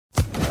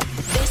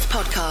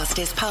podcast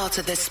is part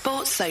of the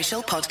Sports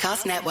Social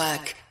Podcast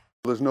Network.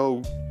 There's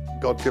no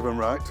God-given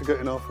right to get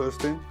in our first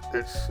team.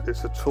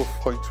 It's a tough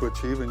point to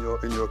achieve in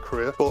your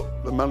career,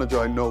 but the manager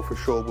I know for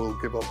sure will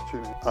give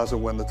opportunity as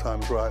and when the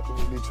time's right.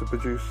 We need to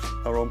produce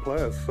our own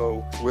players.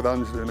 So with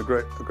Ange doing a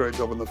great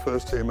job in the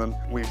first team, and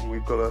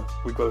we've got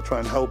to try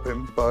and help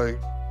him by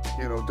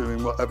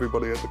doing what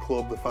everybody at the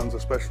club, the fans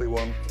especially,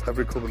 want.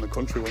 Every club in the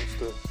country wants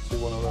to see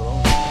one of their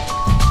own.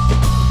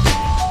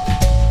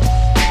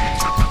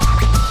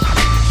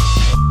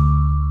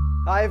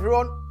 Hi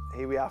everyone,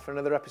 here we are for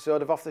another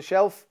episode of Off the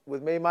Shelf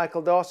with me,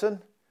 Michael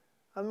Dawson,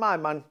 and my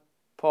man,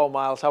 Paul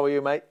Miles. How are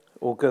you, mate?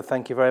 All good,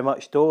 thank you very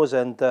much, Dawes,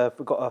 and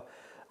we've got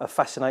a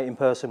fascinating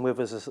person with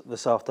us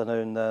this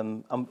afternoon.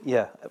 I'm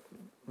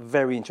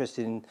very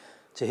interested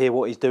to hear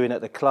what he's doing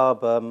at the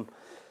club,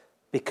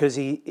 because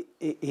he's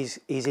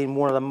in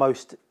one of the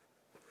most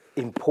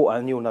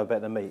important, and you'll know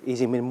better than me,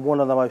 he's in one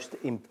of the most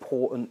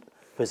important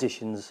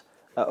positions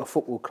at a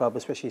football club,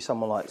 especially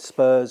someone like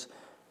Spurs,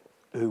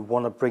 who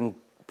want to bring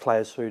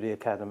players through the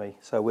academy.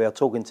 So we are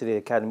talking to the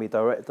academy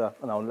director,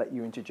 and I'll let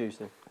you introduce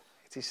him.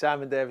 It is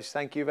Simon Davies.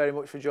 Thank you very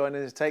much for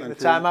joining us, taking the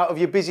time out of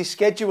your busy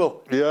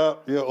schedule. Yeah,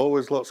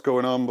 always lots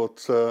going on,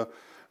 but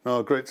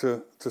great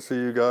to see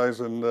you guys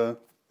and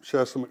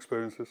share some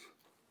experiences.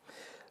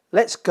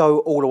 Let's go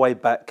all the way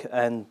back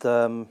and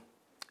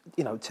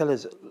tell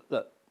us,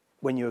 look,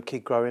 when you were a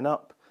kid growing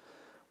up,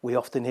 we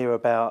often hear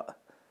about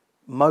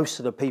most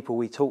of the people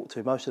we talk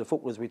to, most of the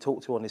footballers we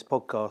talk to on this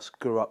podcast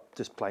grew up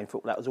just playing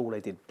football. That was all they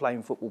did,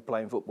 playing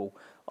football.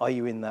 Are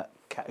you in that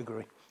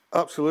category?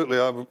 Absolutely.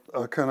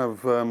 I kind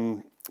of,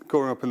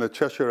 growing up in the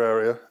Cheshire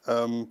area,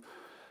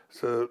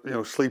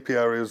 sleepy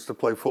areas to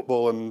play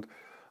football, and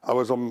I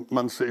was on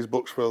Man City's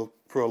books for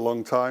a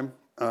long time.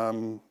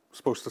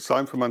 Supposed to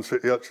sign for Man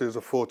City actually as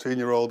a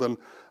 14-year-old, and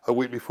a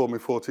week before my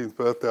 14th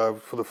birthday,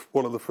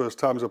 one of the first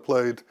times we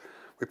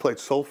played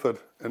Salford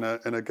in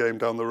a game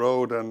down the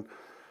road, and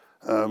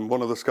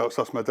one of the scouts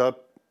asked my dad,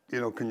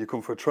 can you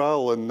come for a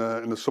trial in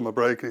the summer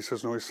break? And he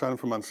says, no, he's signing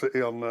for Man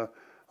City on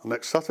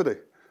next Saturday.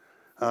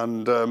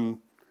 And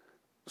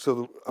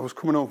so I was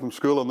coming home from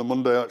school on the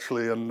Monday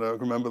actually, and I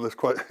remember this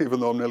even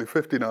though I'm nearly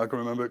 50 now, I can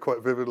remember it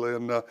quite vividly.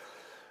 And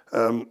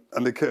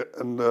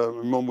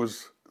my mum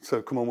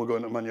said, come on, we're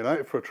going to Man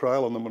United for a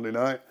trial on the Monday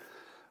night.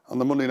 On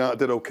the Monday night I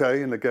did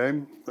okay in the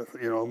game,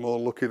 more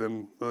lucky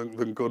than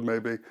good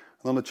maybe. And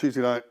on the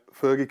Tuesday night,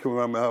 Fergie came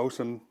around my house,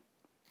 and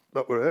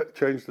that was it,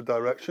 changed the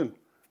direction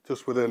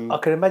just within... I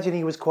can imagine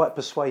he was quite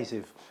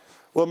persuasive.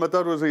 Well, my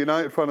dad was a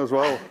United fan as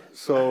well,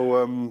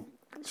 so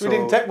we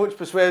didn't take much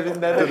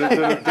persuading then.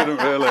 Didn't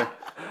really.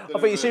 I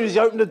think as soon as he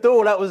opened the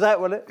door, that was that,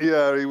 wasn't it?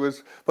 Yeah, he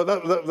was. But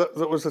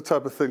that was the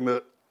type of thing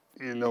that,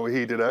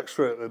 he did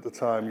extra at the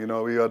time.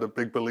 He had a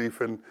big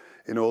belief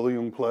in all the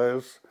young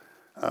players.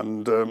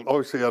 And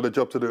obviously he had a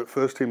job to do at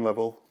first team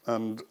level,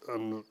 and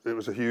it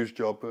was a huge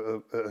job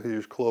at a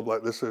huge club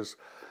like this is.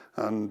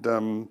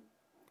 And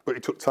but he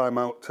took time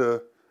out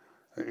to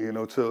he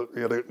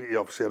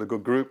obviously had a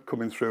good group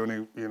coming through,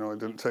 and it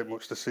didn't take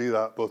much to see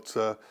that.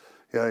 But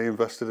he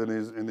invested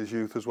in his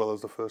youth as well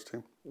as the first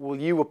team. Well,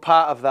 you were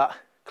part of that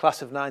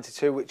class of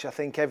 '92, which I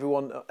think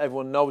everyone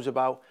knows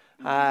about,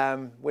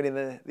 winning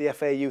the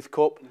FA Youth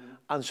Cup,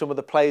 and some of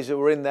the players that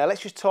were in there.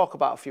 Let's just talk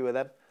about a few of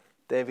them.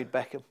 David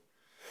Beckham.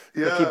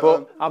 Yeah, Ricky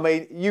Butt. I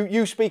mean,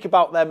 you speak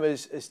about them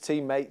as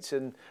teammates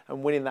and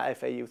winning that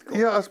FA Youth Cup.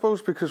 Yeah, I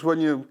suppose because when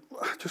you,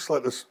 just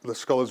like the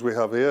scholars we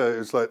have here,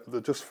 it's like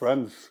they're just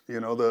friends,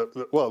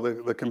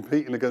 they're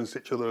competing against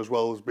each other as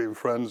well as being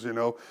friends,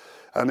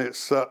 and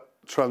it's that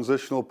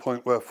transitional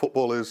point where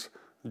football is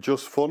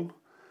just fun,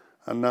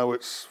 and now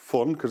it's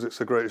fun because it's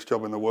the greatest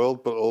job in the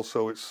world, but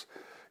also it's,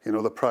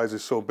 the prize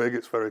is so big,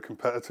 it's very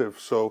competitive.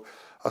 So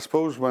I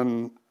suppose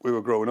when we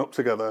were growing up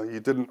together, you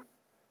didn't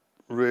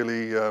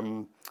really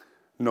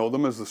know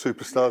them as the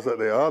superstars that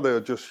they are. They were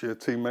just your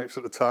teammates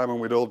at the time, and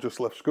we'd all just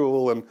left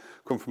school and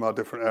come from our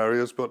different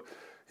areas. But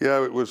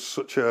yeah, it was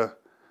such a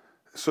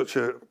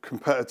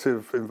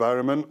competitive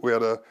environment. We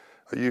had a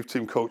youth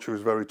team coach who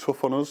was very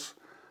tough on us,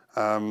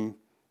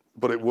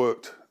 but it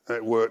worked.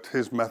 It worked.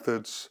 His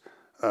methods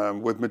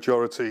with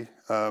majority.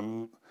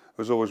 There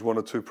was always one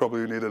or two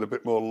probably who needed a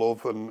bit more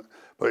love,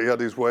 but he had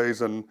his ways,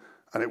 and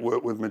it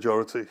worked with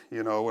majority.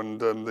 And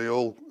they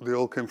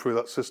all came through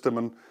that system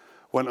and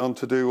went on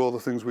to do all the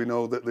things we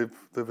know that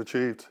they've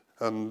achieved.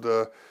 And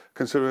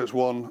considering it's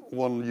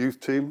one youth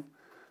team,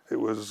 it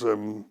was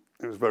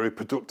very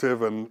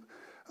productive, and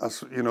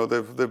as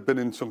they've been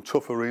in some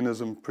tough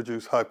arenas and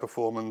produced high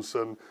performance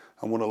and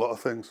won a lot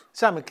of things.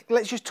 Simon,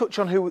 let's just touch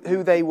on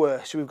who they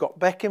were. So we've got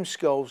Beckham,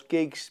 Scholes,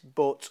 Giggs,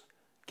 Butt,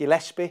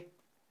 Gillespie,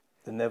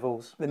 the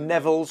Nevilles.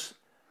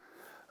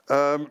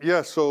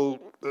 So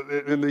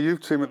in the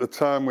youth team at the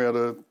time, we had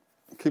a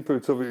keeper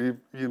who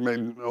you may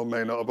or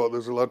may not about.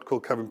 There's a lad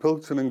called Kevin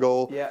Pilkington in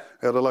goal. Yeah.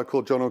 We had a lad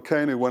called John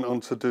O'Kane who went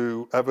on to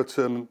do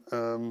Everton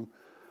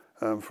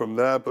from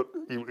there, but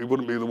he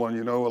wouldn't be the one,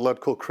 A lad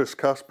called Chris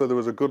Casper. There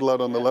was a good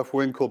lad on the left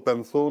wing called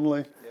Ben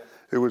Thornley,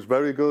 who was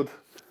very good.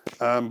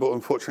 But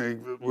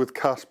unfortunately, with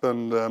Casper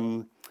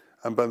and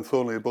and Ben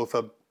Thornley both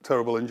had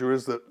terrible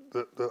injuries that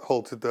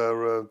halted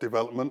their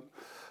development.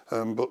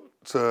 And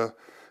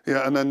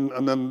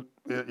then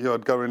you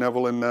had Gary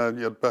Neville in there,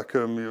 you had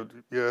Beckham,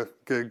 you had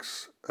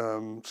Giggs,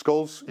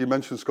 Scholes. You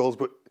mentioned Scholes,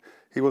 but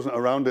he wasn't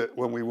around it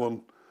when we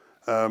won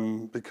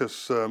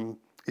because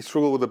he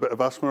struggled with a bit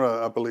of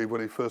asthma, I believe,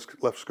 when he first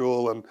left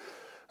school,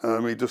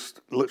 and he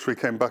just literally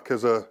came back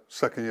as a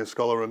second-year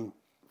scholar and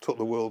took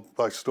the world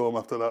by storm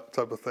after that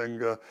type of thing.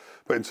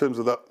 But in terms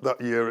of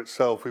that year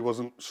itself, he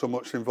wasn't so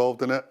much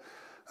involved in it.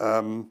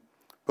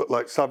 But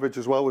like Savage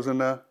as well was in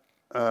there,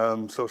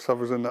 so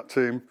Savage was in that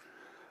team.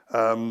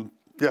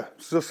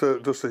 It's just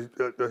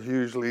a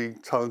hugely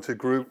talented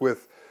group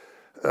with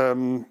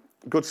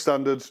good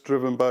standards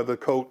driven by the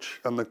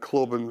coach and the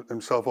club and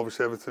himself.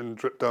 Obviously, everything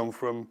dripped down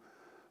from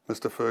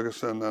Mr.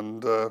 Ferguson,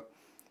 and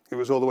it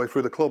was all the way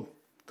through the club.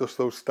 Just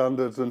those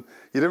standards, and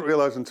you didn't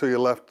realise until you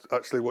left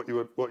actually what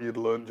you'd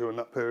learned during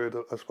that period,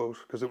 I suppose,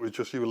 because it was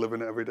just you were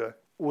living it every day.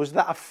 Was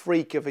that a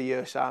freak of a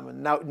year,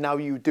 Simon? Now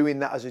you doing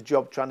that as a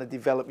job, trying to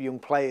develop young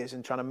players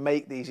and trying to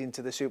make these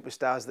into the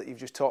superstars that you've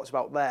just talked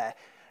about there.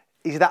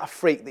 Is that a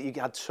freak that you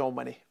had so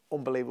many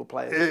unbelievable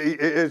players? It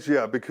is,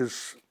 yeah,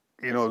 because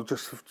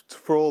just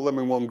for all them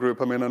in one group.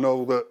 I mean, I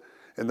know that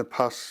in the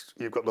past,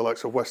 you've got the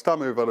likes of West Ham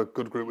who've had a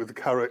good group with the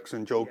Carricks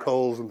and Joe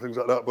Coles and things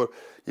like that, but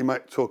you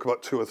might talk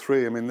about 2 or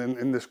 3. I mean,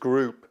 in this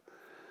group,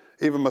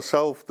 even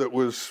myself, that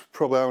was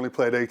probably I only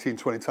played 18,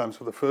 20 times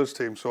for the first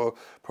team, so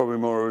probably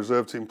more a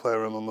reserve team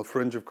player and on the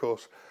fringe, of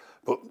course.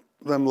 But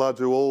them lads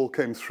who all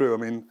came through, I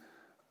mean,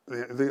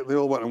 they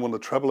all went and won the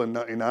treble in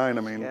 '99.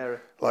 I mean, Scary.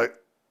 Like,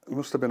 it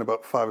must have been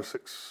about 5 or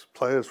 6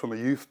 players from a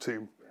youth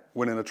team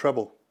winning a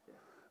treble.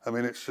 I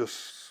mean, it's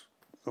just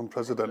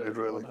unprecedented,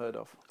 really. Unheard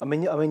of. I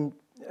mean,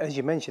 as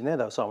you mentioned there,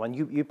 though, Simon,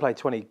 you played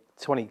 20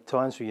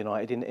 times for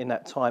United in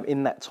that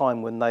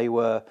time when they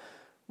were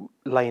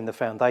laying the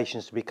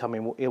foundations to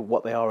becoming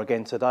what they are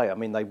again today. I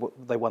mean, they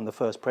won the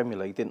first Premier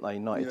League, didn't they?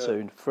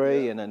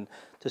 92-3, and then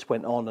just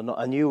went on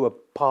and you were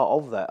part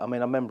of that. I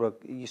mean, I remember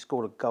you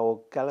scored a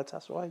goal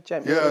Galatasaray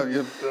champion.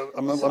 Yeah,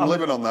 I'm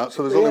living on that,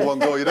 so there's only one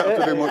goal. You don't have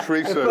to do much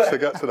research to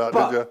get to that,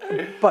 did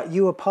you? But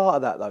you were part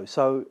of that, though.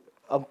 So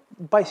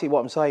basically, what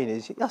I'm saying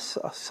is that's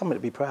something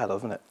to be proud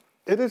of, isn't it?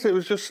 It is. It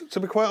was just, to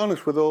be quite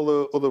honest, with all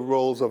the other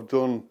roles I've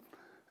done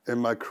in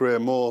my career,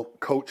 more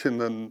coaching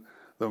than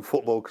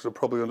football, because I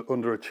probably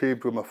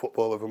underachieved with my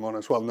football, if I'm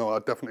honest. Well, no, I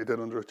definitely did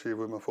underachieve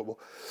with my football.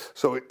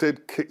 So it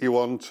did kick you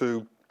on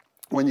to,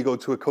 when you go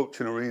to a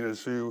coaching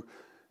arenas,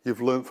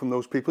 you've learned from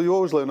those people. You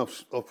always learn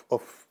off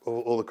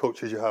all the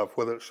coaches you have,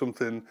 whether it's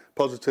something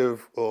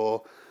positive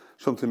or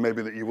something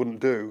maybe that you wouldn't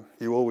do.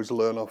 You always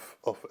learn off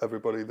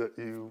everybody that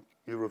you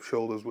rub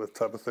shoulders with,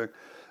 type of thing.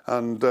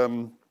 And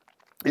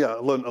I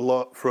learned a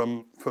lot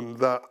from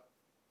that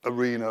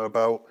arena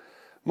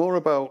more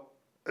about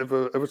if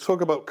I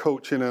talk about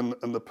coaching and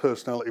the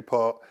personality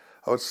part,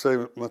 I would say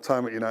my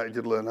time at United,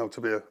 you'd learn how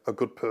to be a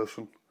good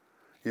person.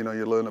 You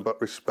learn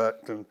about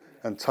respect and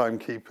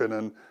timekeeping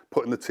and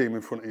putting the team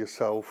in front of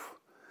yourself.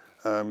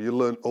 You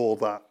learn all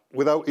that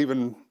without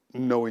even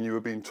knowing you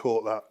were being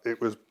taught that.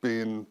 It was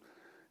being,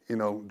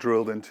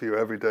 drilled into you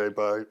every day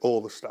by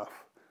all the staff.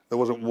 There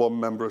wasn't one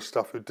member of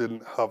staff who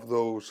didn't have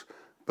those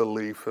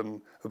beliefs,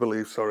 and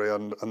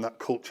that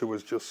culture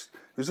was just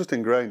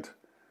ingrained.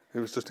 It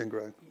was just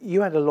ingrained.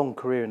 You had a long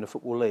career in the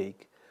Football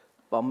League,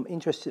 but I'm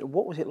interested,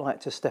 what was it like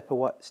to step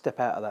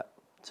out of that,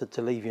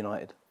 to leave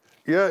United?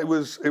 Yeah, it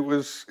was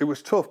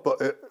tough,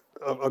 but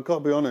I've got to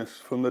be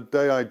honest, from the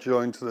day I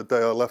joined to the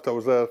day I left, I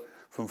was there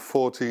from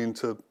 14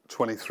 to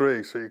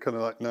 23, so you're kind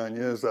of like 9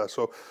 years there.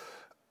 So,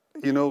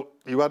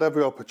 you had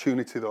every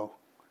opportunity though.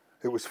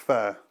 It was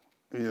fair.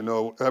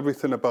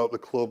 Everything about the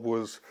club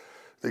was,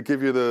 they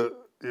give you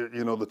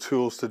the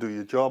tools to do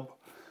your job.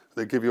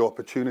 They give you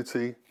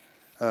opportunity.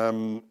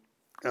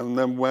 And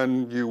then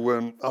when you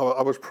weren't,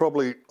 I was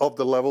probably of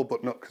the level,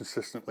 but not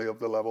consistently of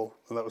the level.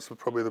 And that was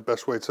probably the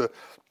best way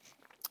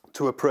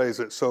to appraise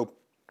it. So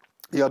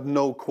you had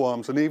no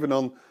qualms. And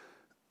even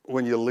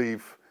when you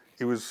leave,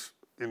 he was,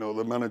 the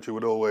manager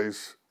would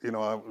always,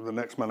 the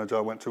next manager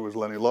I went to was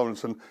Lenny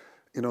Lawrence. And,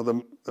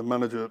 the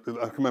manager,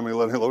 I can remember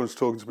Lenny Lawrence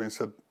talking to me and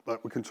said,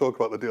 like, we can talk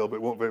about the deal, but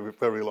it won't be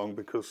very long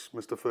because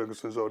Mr.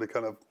 Ferguson's already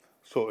kind of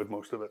sorted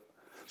most of it.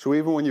 So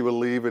even when you were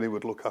leaving, he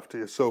would look after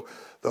you. So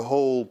the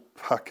whole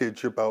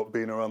package about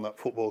being around that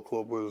football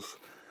club was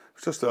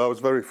just, I was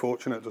very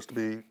fortunate just to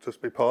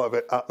be part of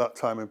it at that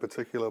time in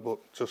particular. But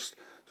just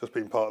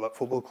being part of that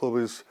football club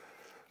was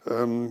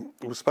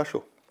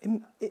special.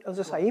 As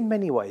I say, in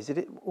many ways, did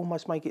it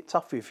almost make it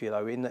tough for you,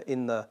 though,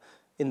 in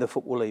the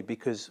Football League?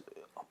 Because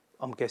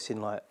I'm guessing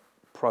like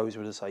pros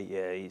would say,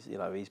 yeah,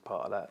 he's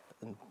part of that,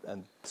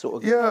 and sort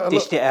of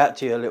dished it out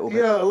to you a little bit.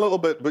 Yeah, a little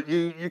bit, but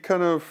you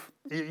kind of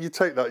you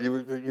take that.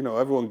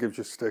 Everyone gives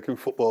you a stick in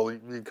football.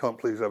 You can't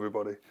please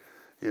everybody,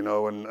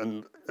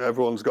 and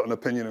everyone's got an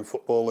opinion in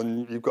football,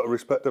 and you've got to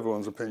respect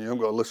everyone's opinion. You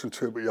haven't got to listen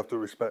to it, but you have to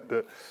respect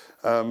it.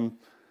 And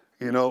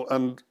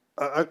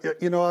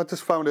I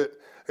just found it.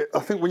 I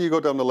think when you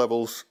go down the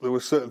levels, there were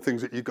certain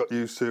things that you got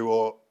used to,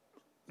 or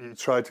you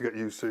try to get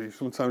used to.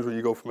 Sometimes when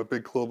you go from a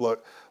big club like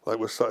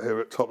we're sat here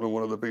at Tottenham,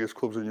 one of the biggest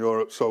clubs in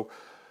Europe. So,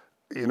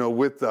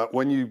 with that,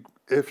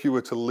 if you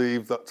were to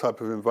leave that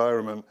type of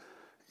environment,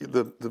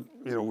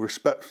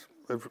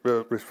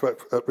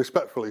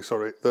 respectfully,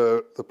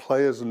 the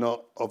players are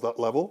not of that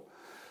level,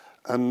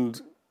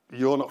 and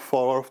you're not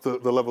far off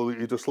the level that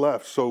you just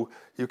left. So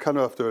you kind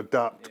of have to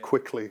adapt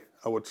quickly,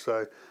 I would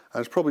say. And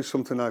it's probably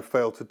something I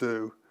failed to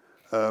do.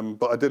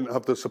 But I didn't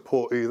have the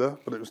support either,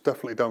 but it was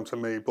definitely down to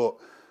me. But,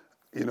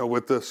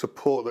 with the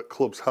support that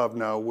clubs have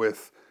now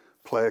with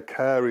player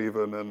care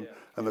even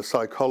and the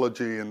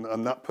psychology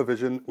and that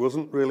provision, it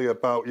wasn't really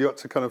about, you had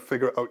to kind of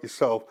figure it out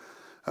yourself.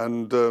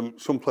 And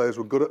some players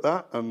were good at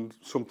that and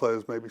some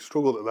players maybe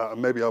struggled at that.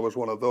 And maybe I was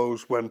one of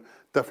those when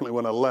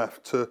I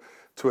left to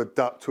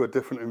adapt to a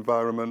different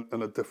environment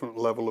and a different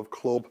level of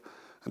club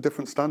and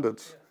different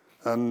standards.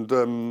 Yeah.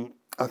 And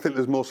I think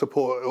there's more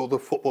support at other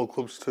football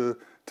clubs to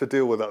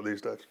deal with that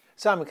these days.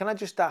 Simon, can I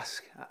just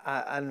ask,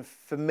 and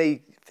for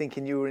me,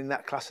 thinking you were in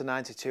that class of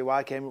 92,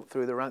 I came up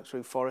through the ranks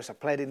through Forest, I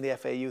played in the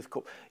FA Youth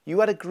Cup.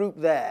 You had a group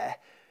there.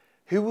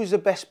 Who was the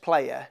best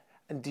player?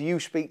 And do you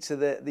speak to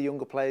the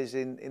younger players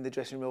in the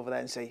dressing room over there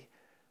and say,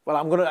 well,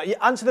 I'm going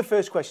to answer the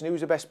first question, who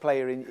was the best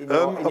player in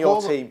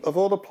your team? Of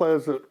all the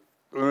players that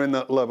were in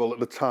that level at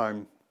the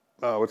time,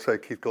 I would say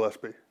Keith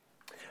Gillespie.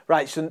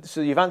 Right,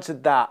 so you've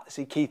answered that.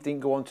 See, Keith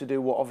didn't go on to do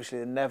what obviously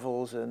the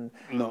Nevilles and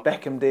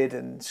Beckham did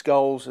and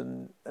Scholes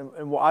and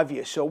what have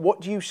you. So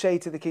what do you say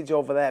to the kids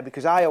over there?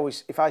 Because I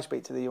always, if I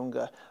speak to the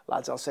younger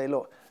lads, I'll say,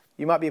 look,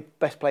 you might be a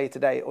best player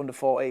today under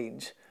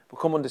 14s, but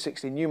come under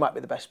 16, you might be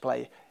the best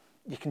player.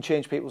 You can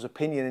change people's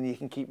opinion and you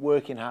can keep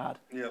working hard.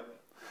 Yeah.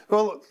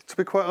 Well, to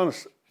be quite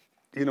honest,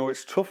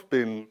 it's tough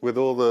being with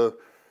all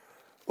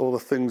the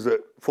things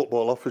that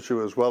football offers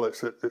you as well.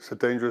 It's a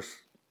dangerous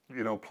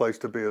place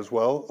to be as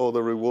well. All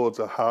the rewards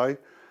are high.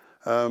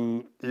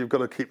 You've got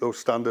to keep those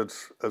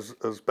standards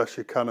as best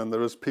you can, and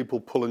there is people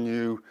pulling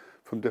you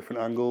from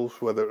different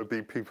angles, whether it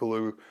be people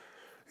who,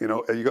 you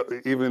got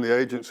even the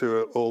agents who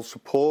are all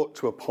support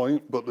to a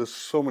point, but there's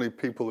so many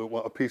people who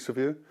want a piece of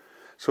you.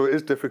 So it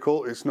is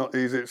difficult. It's not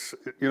easy. It's,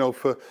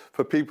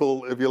 for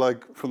people, if you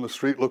like, from the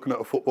street looking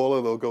at a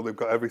footballer, they'll go, they've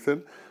got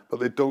everything, but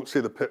they don't see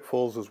the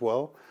pitfalls as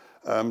well.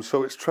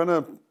 So it's trying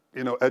to,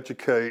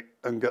 educate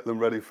and get them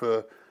ready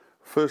for,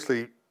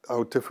 firstly,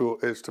 how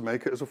difficult it is to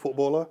make it as a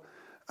footballer.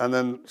 And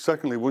then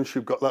secondly, once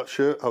you've got that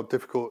shirt, how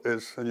difficult it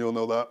is, and you'll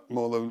know that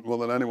more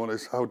than anyone,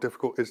 is how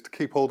difficult it is to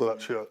keep hold of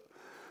that shirt.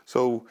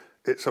 So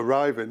it's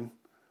arriving,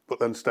 but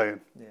then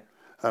staying. Yeah.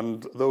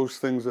 And those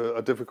things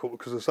are difficult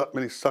because there's that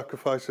many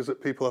sacrifices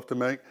that people have to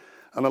make.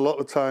 And a lot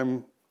of the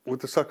time with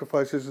the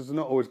sacrifices, there's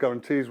not always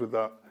guarantees with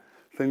that.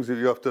 Things that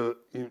you have to,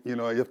 you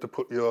have to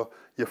put your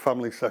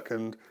family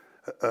second,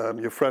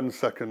 your friends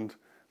second,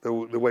 the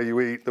way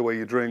you eat, the way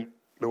you drink,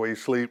 the way you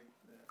sleep,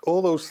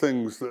 all those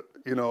things that,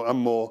 and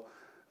more,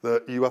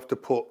 that you have to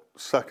put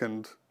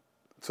second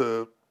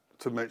to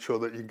make sure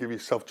that you give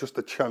yourself just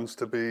a chance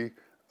to be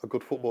a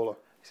good footballer.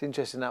 It's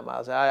interesting that,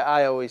 Miles.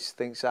 I always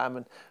think,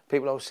 Simon,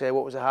 people always say,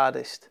 what was the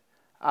hardest?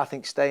 I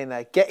think staying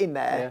there. Getting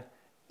there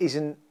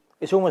isn't...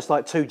 It's almost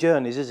like two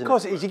journeys, isn't it? Of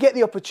course it is. You get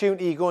the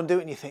opportunity, you go and do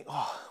it and you think,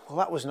 oh, well,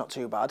 that was not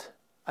too bad.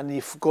 And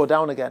you go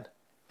down again.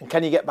 And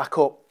can you get back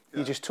up? Yeah.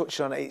 You just touched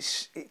on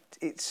it.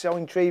 It's so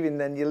intriguing.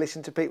 Then you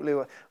listen to people who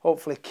are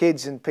hopefully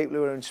kids and people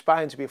who are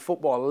inspiring to be a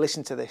footballer,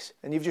 listen to this.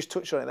 And you've just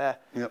touched on it there.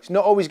 Yep. It's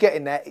not always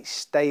getting there, it's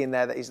staying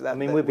there that is that. I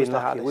mean, we've been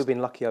lucky. We've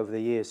been lucky over the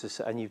years,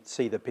 and you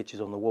see the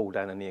pictures on the wall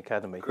down in the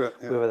academy. Correct,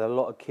 yeah. We've had a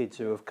lot of kids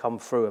who have come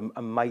through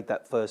and made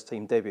that first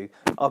team debut.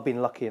 I've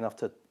been lucky enough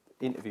to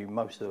interview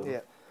most of them.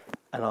 Yeah.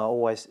 And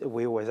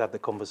we always have the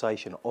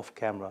conversation off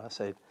camera. I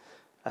said,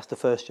 that's the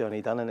first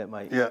journey done, isn't it,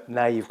 mate? Yeah.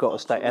 Now you've got to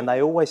stay. And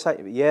they always say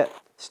to me,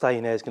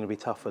 staying there is going to be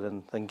tougher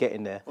than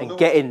getting there. Well, and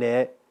getting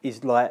there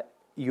is like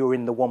you're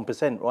in the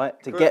 1%,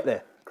 right, to get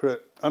there.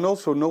 Correct. And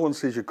also, no one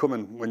sees you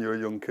coming when you're a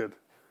young kid.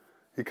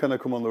 You kind of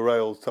come on the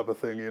rails type of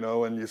thing,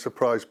 and you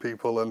surprise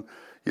people and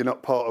you're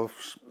not part of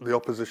the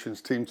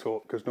opposition's team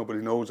talk because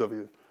nobody knows of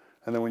you.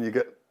 And then when you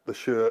get the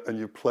shirt and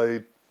you've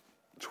played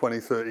 20,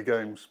 30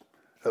 games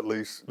at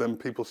least, then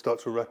people start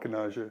to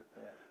recognise you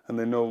and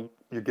they know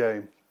your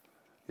game.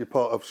 You're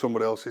part of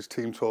somebody else's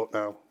team talk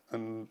now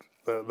and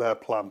their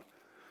plan.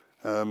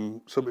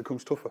 So it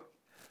becomes tougher.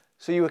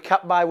 So you were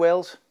capped by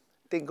Wales.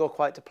 Didn't go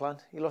quite to plan.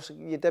 You lost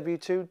your debut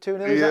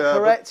 2-0, is that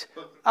correct?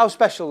 But how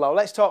special though?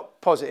 Let's talk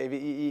positive.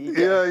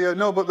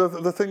 No, but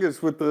the thing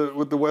is with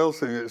the Wales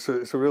thing, it's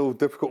a real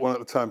difficult one at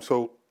the time.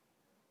 So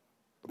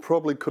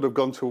probably could have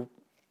gone to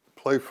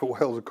play for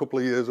Wales a couple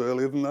of years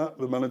earlier than that.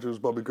 The manager was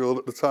Bobby Gould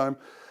at the time.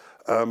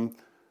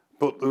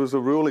 But there was a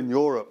rule in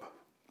Europe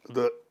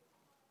that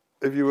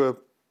if you were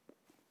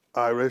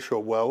Irish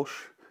or Welsh,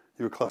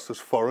 you were classed as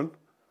foreign.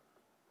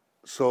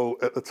 So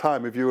at the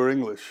time, if you were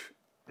English,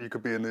 you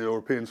could be in the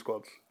European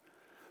squads.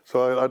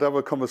 So I'd have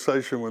a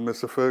conversation with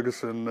Mr.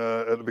 Ferguson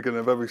at the beginning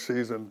of every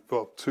season,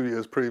 for 2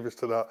 years previous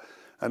to that,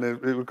 and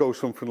it would go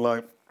something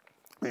like,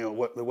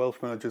 what the Welsh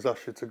managers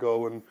asked you to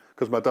go, and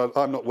because my dad,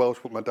 I'm not Welsh,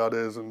 but my dad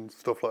is, and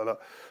stuff like that.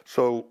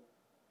 So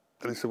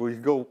And he said, well, you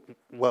go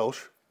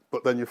Welsh,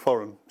 but then you're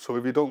foreign. So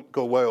if you don't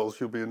go Wales,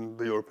 you'll be in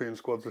the European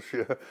squads this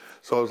year.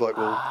 So I was like,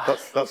 well,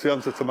 that's the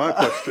answer to my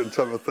question,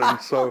 type of thing.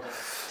 So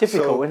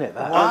Difficult, isn't it?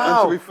 That?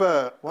 And to be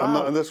fair,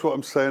 Wow. and that's what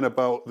I'm saying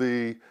about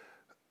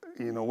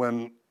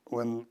when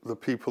the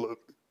people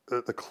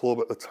at the club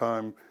at the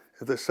time,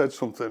 if they said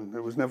something,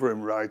 it was never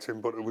in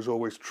writing, but it was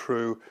always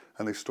true,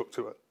 and they stuck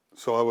to it.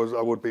 So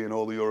I would be in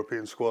all the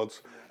European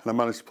squads, and I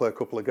managed to play a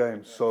couple of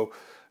games. So,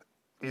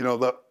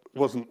 that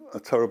wasn't a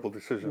terrible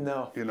decision.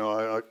 No.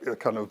 I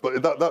kind of,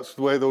 but that's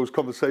the way those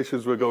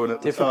conversations were going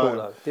at the Difficult time.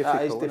 though.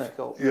 That is Difficult. Isn't it?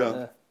 difficult.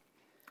 Yeah.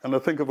 And I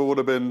think if I would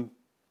have been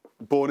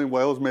born in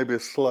Wales, maybe a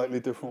slightly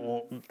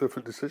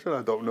different decision.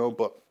 I don't know,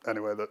 but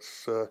anyway,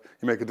 that's you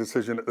make a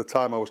decision. At the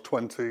time, I was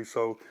 20,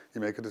 so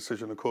you make a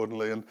decision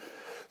accordingly. And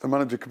the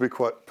manager could be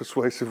quite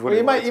persuasive. Well,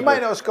 you might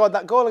not have scored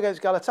that goal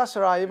against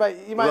Galatasaray.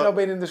 You might not have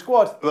been in the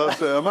squad.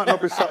 That's it. I might not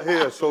be sat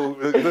here. So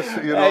this,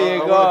 There you I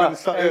go. would have been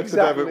sat here today if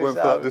Exactly it weren't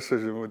for that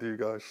decision with you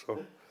guys.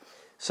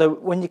 So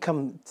when you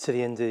come to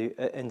the end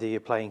of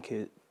your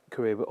playing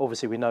career, but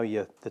obviously we know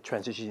you're the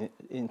transition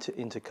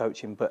into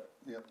coaching. But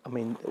I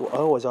mean, I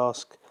always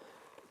ask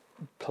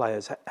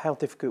players, how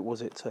difficult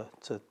was it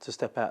to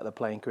step out of the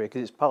playing career?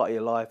 Because it's part of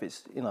your life.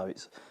 It's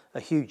it's a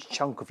huge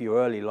chunk of your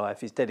early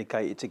life is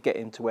dedicated to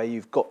getting to where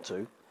you've got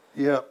to.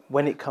 Yeah.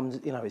 When it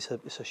comes,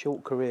 it's a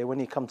short career. When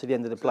you come to the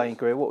end of the playing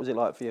career, what was it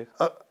like for you?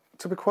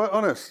 To be quite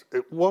honest,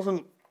 it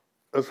wasn't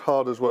as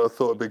hard as what I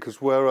thought it'd be,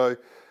 because where I,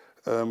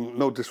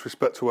 no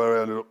disrespect to where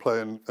I ended up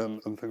playing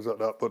and things like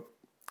that, but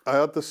I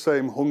had the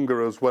same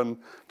hunger as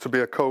to be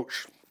a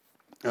coach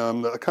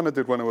that I kind of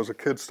did when I was a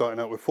kid starting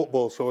out with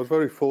football. So I was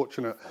very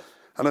fortunate.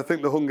 And I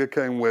think the hunger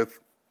came with,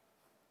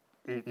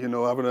 having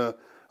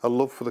a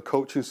love for the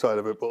coaching side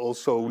of it, but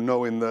also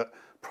knowing that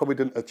probably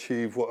didn't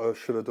achieve what I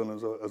should have done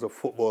as a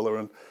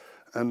footballer,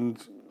 and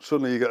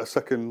suddenly you get a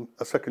second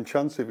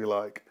chance, if you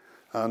like.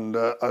 And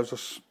I was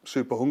just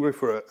super hungry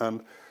for it.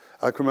 And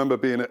I can remember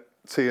being at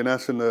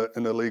TNS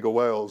in the League of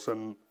Wales,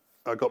 and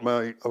I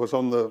was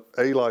on the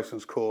A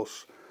licence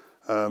course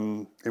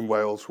in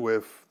Wales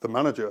with the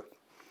manager.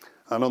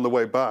 And on the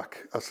way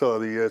back, I still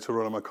had a year to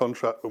run on my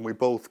contract, and we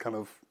both kind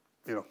of,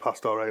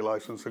 passed our A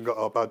licence and got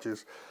our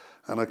badges.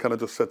 And I kind of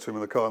just said to him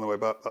in the car on the way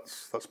back,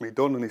 that's me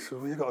done. And he said,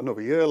 well, you've got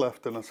another year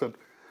left. And I said,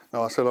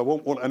 no, I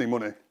won't want any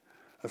money.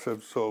 I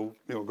said, so,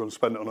 I'm going to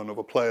spend it on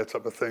another player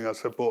type of thing. I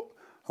said, but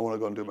I want to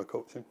go and do my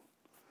coaching.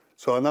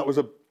 So, and that was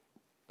it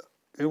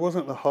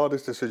wasn't the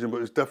hardest decision, but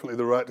it was definitely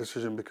the right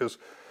decision, because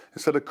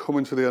instead of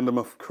coming to the end of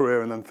my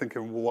career and then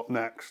thinking, well, what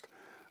next?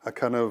 I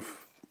kind of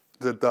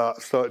did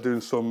that, started doing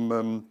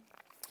some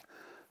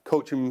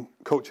coaching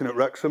at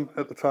Wrexham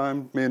at the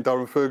time. Me and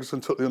Darren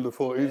Ferguson took the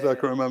under-14s. I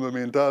can remember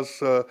me and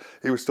Daz.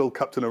 He was still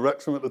captain of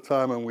Wrexham at the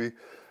time, and we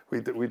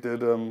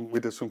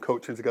did some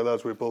coaching together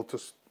as we were both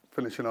just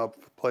finishing our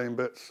playing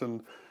bits.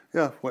 And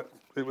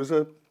it was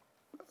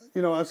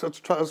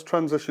as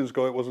transitions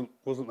go, it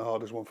wasn't the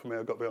hardest one for me,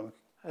 I've got to be honest.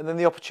 And then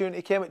the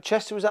opportunity came at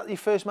Chester. Was that your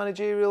first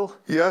managerial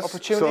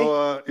opportunity?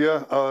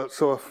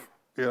 So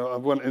I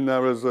went in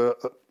there as there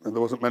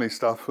wasn't many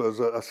staff, as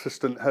an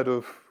assistant head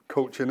of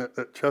coaching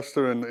at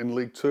Chester in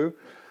League Two.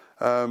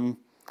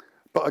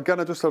 But again,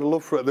 I just had a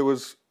love for it. There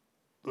was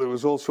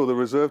also the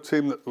reserve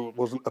team that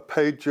wasn't a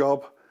paid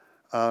job,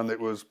 and it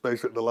was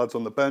basically the lads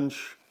on the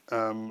bench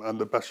and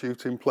the best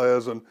youth team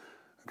players, and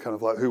kind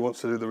of like, who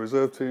wants to do the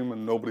reserve team?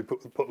 And nobody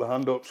put their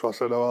hand up. So I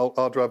said,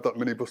 I'll drive that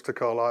minibus to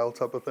Carlisle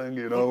type of thing,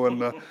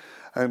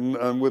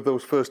 and with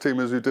those first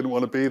teamers who didn't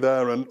want to be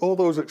there, and all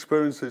those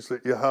experiences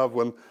that you have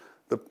when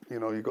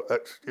you've got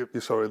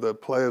the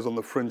players on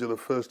the fringe of the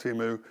first team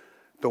who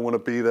don't want to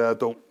be there,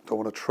 don't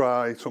want to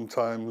try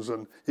sometimes,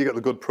 and you get the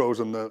good pros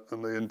and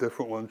the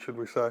indifferent ones, should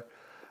we say?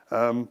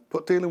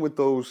 But dealing with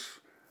those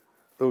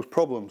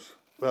problems,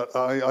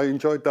 I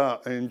enjoyed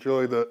that. I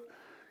enjoy that.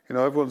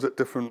 Everyone's at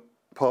different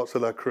parts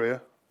of their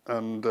career,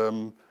 and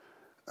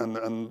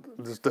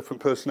there's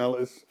different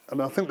personalities.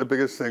 And I think the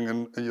biggest thing,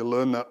 and you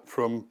learn that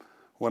from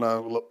when I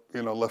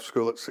left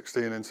school at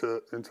 16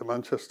 into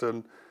Manchester,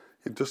 and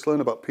you just learn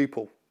about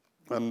people,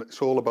 and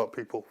it's all about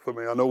people for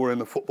me. I know we're in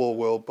the football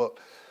world, but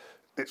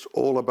it's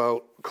all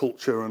about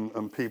culture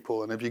and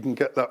people, and if you can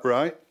get that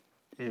right,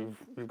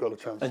 you've got a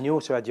chance. And you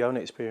also had your own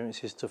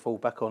experiences to fall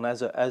back on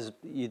as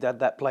you'd had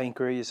that playing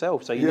career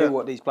yourself, so you knew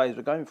what these players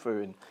were going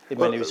through in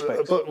many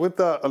respects. But with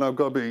that, and I've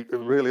got to be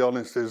really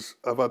honest, is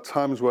I've had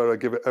times where I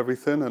give it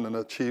everything and then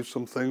achieve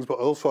some things, but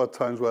I also had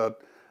times where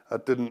I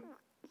didn't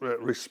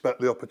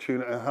respect the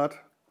opportunity I had.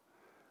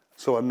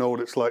 So I know what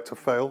it's like to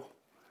fail,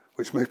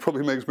 which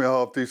probably makes me a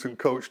half-decent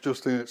coach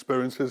just in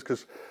experiences,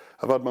 because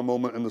I've had my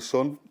moment in the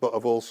sun, but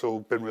I've also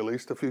been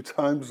released a few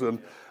times,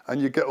 and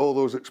you get all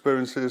those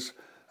experiences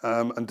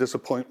and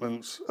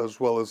disappointments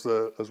as well as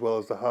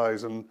the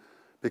highs, and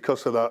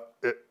because of that,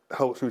 it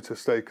helps me to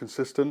stay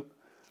consistent,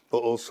 but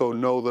also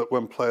know that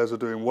when players are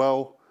doing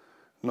well,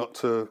 not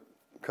to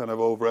kind of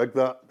over-egg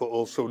that, but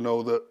also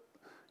know that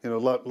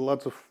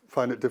lads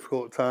find it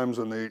difficult at times,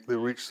 and they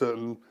reach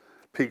certain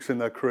peaks in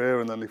their career,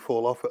 and then they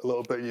fall off it a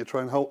little bit, and you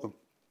try and help them.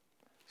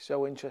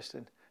 So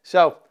interesting.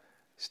 So,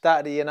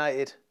 Started at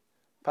United.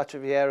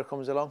 Patrick Vieira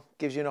comes along,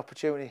 gives you an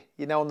opportunity.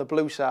 You're now on the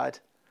blue side.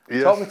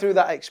 Yes. Talk me through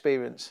that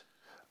experience.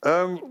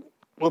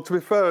 Well, to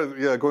be fair,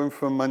 yeah, going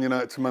from Man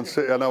United to Man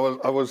City, and I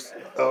was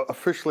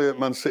officially at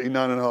Man City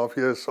 9.5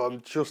 years, so I'm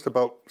just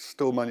about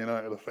still Man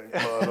United, I think.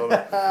 But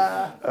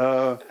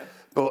I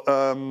don't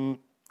know.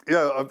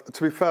 Yeah,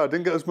 to be fair, I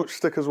didn't get as much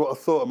stick as what I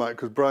thought I might,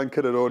 because Brian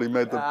Kidd had already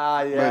made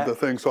the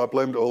thing, so I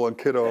blamed it all on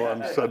Kiddo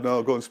and said,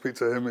 no, go and speak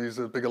to him. He's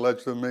a bigger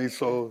legend than me,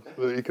 so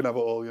he can have it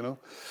all, you know.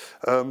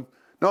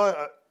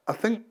 No, I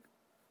think,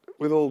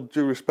 with all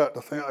due respect,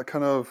 I think I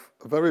kind of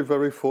very,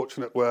 very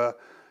fortunate where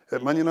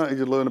at Man United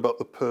you learn about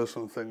the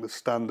person thing, the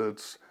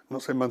standards. I'm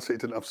not saying Man City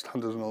didn't have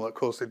standards and all that, of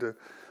course they do.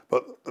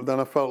 But then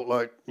I felt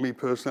like, me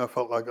personally, I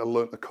felt like I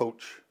learnt the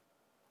coach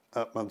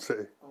at Man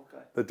City.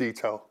 Okay. The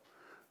detail,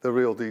 the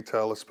real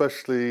detail,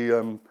 especially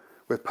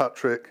with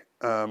Patrick.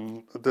 I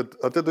did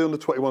the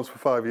under-21s for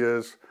 5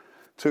 years,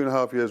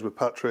 2.5 years with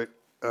Patrick,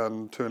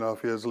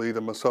 2.5 years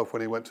leading myself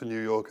when he went to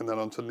New York and then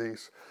on to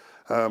Nice.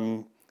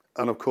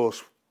 And of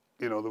course,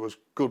 you know, there was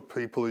good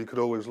people you could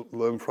always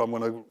learn from.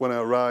 When I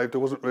arrived, I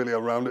wasn't really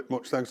around it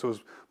much then, so it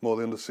was more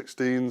the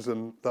under-16s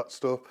and that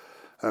stuff,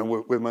 and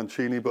with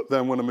Mancini. But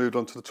then when I moved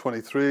on to the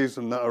 23s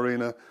and that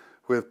arena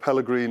with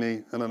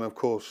Pellegrini, and then of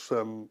course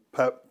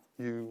Pep,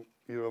 you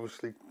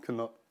obviously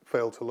cannot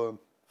fail to learn.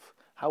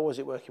 How was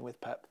it working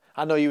with Pep?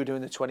 I know you were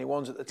doing the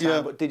 21s at the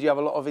time, but did you have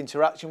a lot of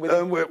interaction with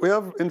him? We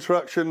have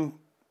interaction,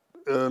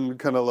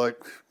 kind of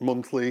like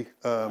monthly,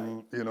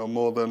 you know,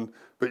 more than.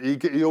 But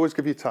he always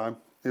give you time.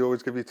 He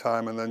always give you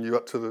time, and then you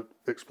had to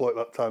exploit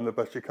that time the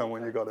best you can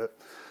when you got it.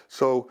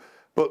 So,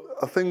 but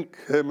I think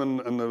him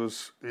and there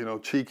was, you know,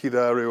 Cheeky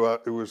there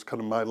who was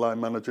kind of my line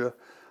manager.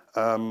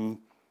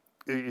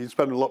 He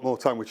spent a lot more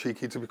time with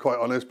Cheeky, to be quite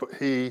honest, but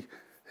he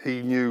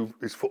knew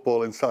his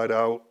football inside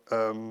out.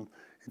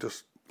 He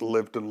just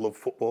lived and loved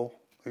football,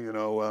 you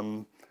know,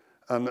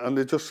 and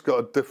they just got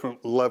a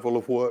different level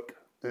of work.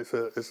 It's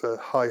a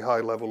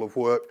high level of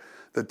work.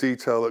 The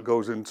detail that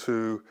goes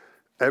into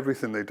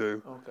everything they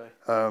do.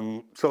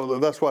 Okay. So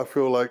that's why I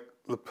feel like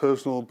the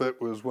personal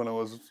bit was when I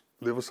was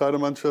the other side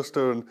of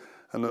Manchester,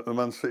 and at the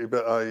Man City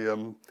bit,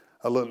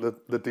 I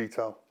learnt the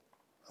detail.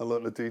 I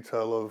learnt the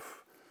detail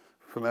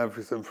from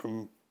everything,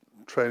 from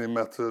training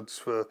methods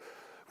for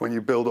when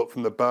you build up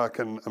from the back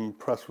and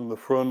press from the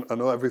front. I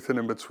know everything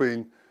in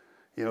between,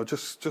 you know,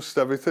 just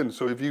everything.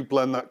 So if you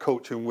blend that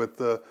coaching with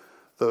the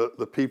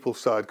people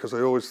side, because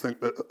I always think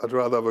that I'd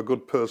rather have a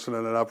good person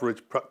and an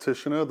average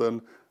practitioner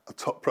than a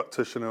top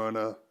practitioner and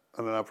an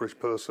average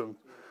person,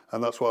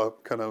 and that's what I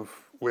kind of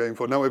we aim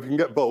for. Now, if you can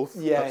get both,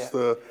 that's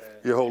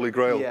your holy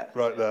grail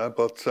right there.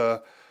 But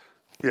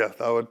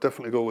I would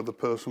definitely go with the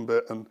person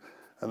bit, and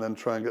then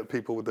try and get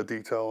people with the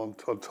detail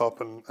on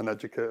top and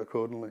educate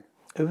accordingly.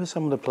 Who were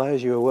some of the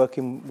players you were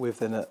working with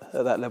then at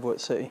that level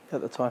at City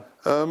at the time?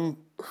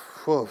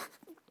 Well,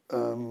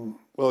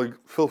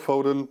 Phil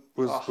Foden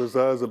was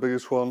there as the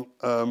biggest one.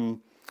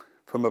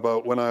 From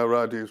about when I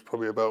arrived, he was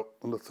probably about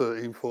under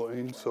 13,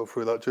 14, so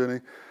through that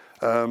journey.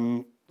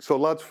 So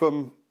lads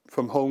from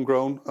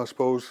homegrown, I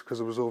suppose, because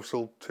there was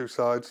also two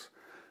sides.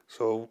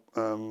 So,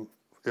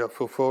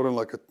 Phil Foden,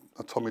 like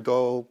a Tommy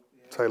Doyle,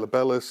 Taylor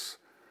Bellis.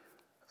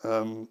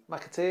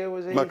 McAtee,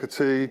 was he?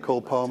 McAtee,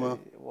 Cole Palmer.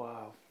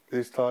 Wow.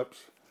 These types.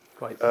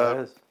 Great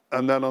players.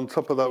 And then on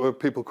top of that, where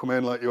people come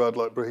in, like you had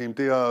like Brahim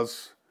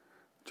Diaz,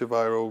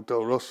 Javairo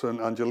Del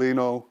Russin,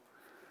 Angelino,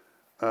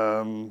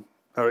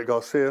 Eric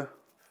Garcia.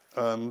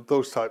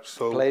 Those types.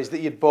 So players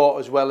that you'd bought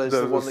as well as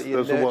the one that you'd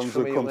nurtured the ones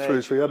from that come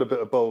through. So you had a bit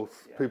of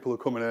both. Yeah. People who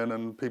are coming in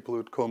and people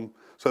who'd come.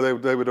 So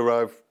they would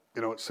arrive,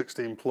 you know, at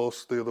 16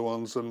 plus, the other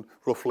ones, and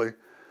roughly,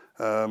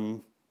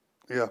 It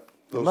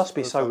must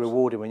be so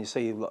rewarding when you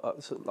see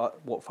like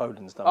what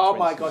Foden's done. Oh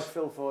my God,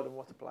 Phil Foden,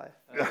 what a player!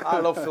 I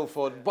love Phil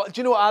Foden. But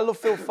do you know what? I love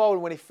Phil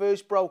Foden when he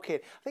first broke in.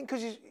 I think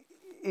because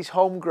he's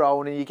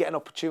homegrown and you get an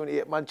opportunity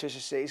at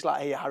Manchester City. It's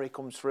like, hey, Harry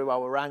comes through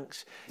our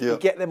ranks. Yeah. You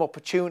get them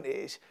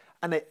opportunities.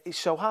 And it's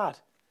so hard.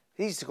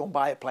 It's easy to go and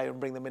buy a player and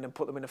bring them in and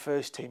put them in the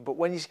first team. But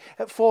when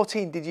at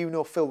 14, did you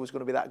know Phil was going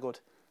to be that good?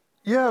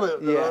 Yeah.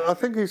 I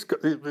think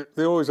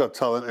they always had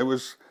talent. It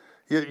was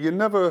you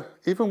never,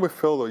 even with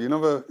Phil though,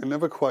 you're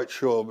never quite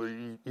sure. But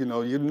you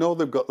know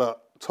they've got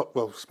that top,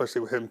 well, especially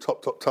with him,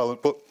 top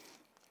talent. But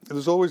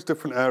there's always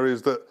different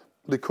areas that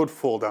they could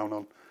fall down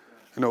on.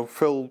 You know,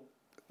 Phil.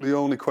 The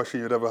only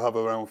question you'd ever have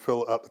around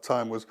Phil at the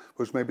time was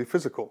maybe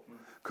physical.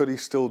 Could he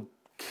still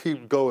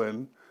keep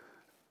going?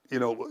 You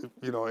know,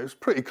 it was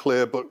pretty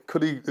clear, but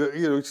could he?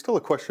 It's still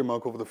a question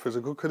mark over the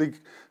physical. Could he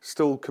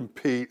still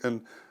compete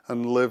and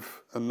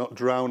live and not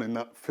drown in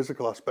that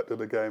physical aspect of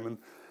the game? And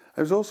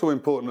it was also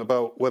important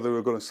about whether we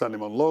were going to send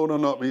him on loan or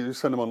not. You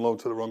send him on loan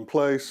to the wrong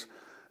place,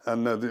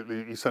 and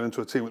you send him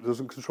to a team that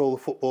doesn't control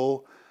the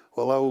football.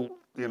 Well,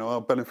 how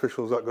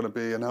beneficial is that going to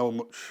be, and how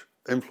much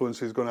influence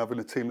he's going to have in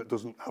a team that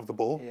doesn't have the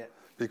ball? Yeah.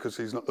 Because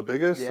he's not the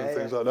biggest and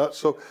things like that.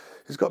 So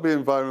he's got to be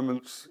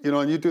environments,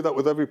 and you do that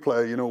with every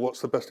player. What's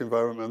the best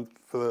environment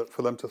for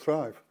them to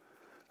thrive?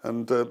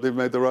 and they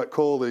made the right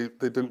call. They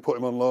didn't put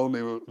him on loan.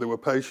 They were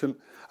patient.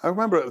 I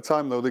remember at the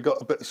time though they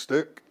got a bit of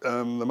stick.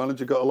 The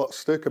manager got a lot of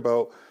stick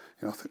about,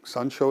 I think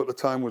Sancho at the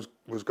time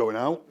was going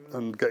out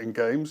and getting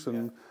games,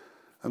 and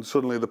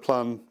suddenly the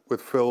plan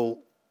with Phil,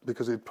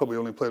 because he'd probably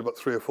only played about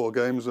 3 or 4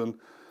 games, and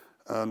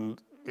I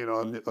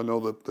know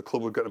the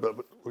club would get a bit,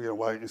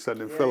 why aren't you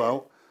sending Phil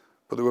out?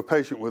 But they were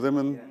patient with him,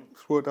 and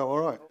it's worked out all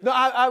right. No,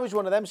 I was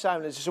one of them,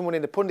 Simon. As someone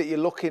in the pundit, you're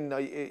looking,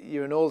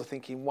 you're an older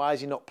thinking, why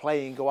is he not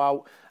playing? Go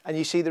out, and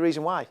you see the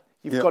reason why.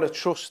 You've got to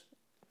trust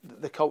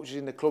the coaches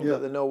in the club that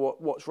they know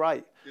what's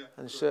right,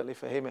 and certainly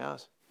for him it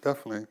has.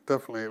 Definitely,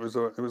 it was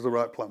the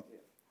right plan.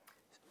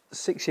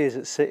 6 years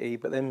at City,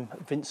 but then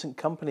Vincent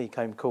Kompany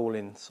came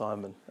calling,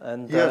 Simon,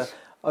 and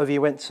over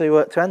you went to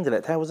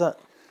Anderlecht. How was that?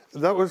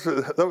 That was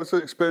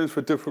an experience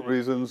for different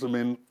reasons. I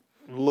mean,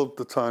 loved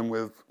the time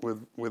with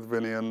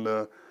Vinny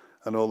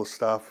and all the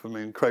staff. I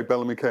mean, Craig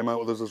Bellamy came out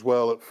with us as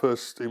well. At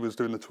first, he was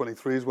doing the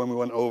 23s when we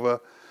went over.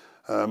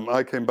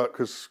 I came back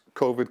because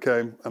COVID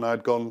came, and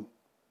I'd gone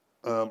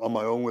on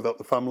my own without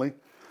the family.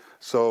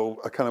 So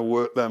I kind of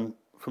worked them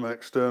from an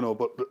external.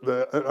 But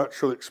the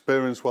actual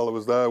experience while I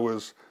was there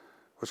was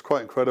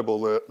quite incredible.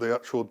 The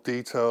actual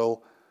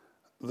detail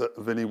that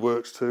Vinny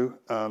works to,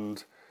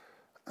 and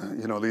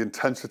the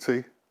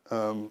intensity.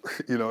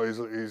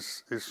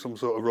 He's some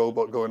sort of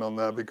robot going on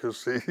there,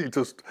 because he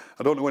just,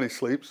 I don't know when he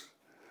sleeps.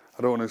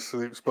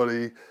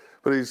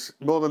 But he's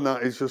more than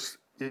that. He's just,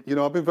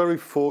 I've been very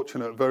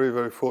fortunate, very,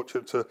 very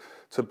fortunate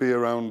to be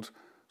around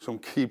some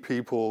key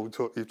people.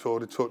 You've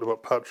already talked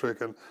about Patrick,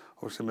 and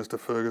obviously Mr.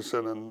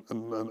 Ferguson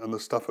and the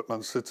staff at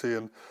Man City,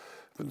 and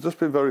just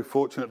been very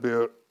fortunate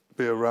to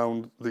be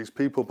around these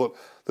people. But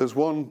there's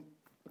one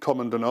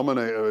common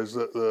denominator, is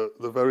that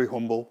they're very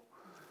humble.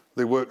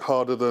 They work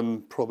harder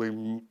than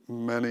probably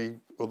many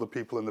other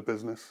people in the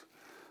business,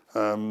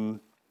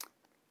 and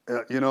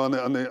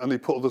they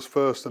put others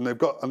first, and they've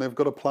got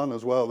a plan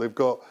as well.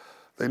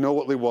 They know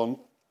what they want,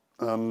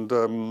 and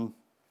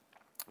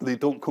they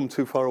don't come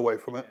too far away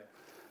from it,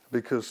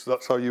 because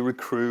that's how you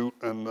recruit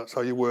and that's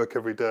how you work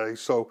every day.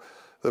 So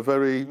they're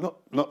very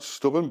not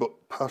stubborn, but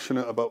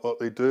passionate about what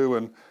they do,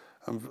 and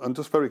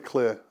just very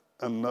clear,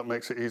 and that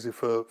makes it easy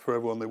for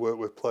everyone they work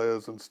with,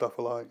 players and staff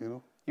alike.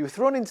 You were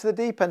thrown into the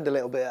deep end a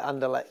little bit at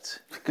Anderlecht,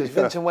 because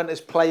Vincent went as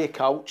player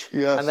coach,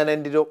 and then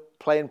ended up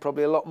playing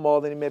probably a lot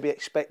more than he maybe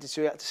expected,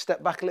 so he had to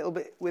step back a little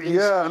bit with his...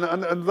 Yeah,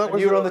 and that was...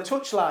 you were on the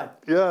touchline.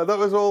 Yeah, that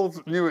was all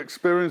new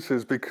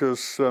experiences,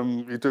 because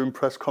you're doing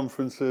press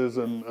conferences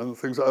and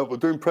things like that.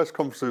 But doing press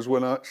conferences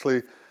when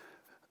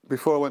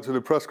before I went to the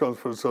press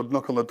conference, I'd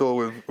knock on the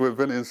door with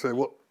Vinny and say,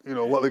 what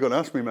are they going to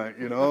ask me, mate?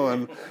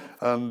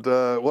 And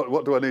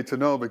what do I need to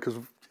know? Because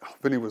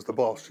Vinny was the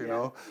boss,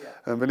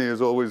 and Vinny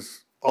is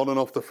always... on and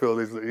off the field,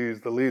 he's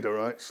the leader,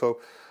 right?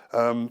 So,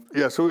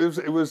 so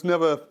it was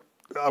never.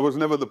 I was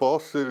never the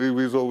boss. He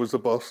was always the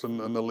boss,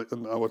 and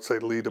I would say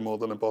leader more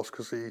than a boss,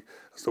 because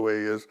that's the way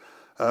he is.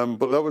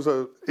 But that was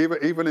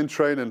even in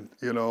training,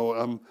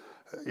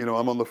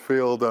 I'm on the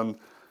field,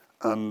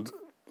 and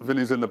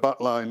Vinny's in the back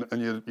line,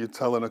 and you're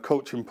telling a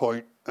coaching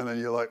point, and then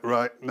you're like,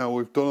 right, now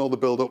we've done all the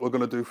build up. We're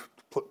going to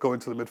go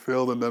into the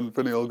midfield, and then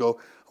Vinny will go,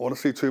 I want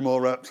to see 2 more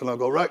reps, and I'll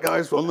go, right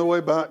guys, on the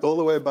way back, all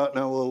the way back,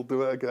 now we'll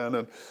do it again,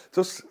 and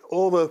just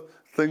all the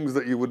things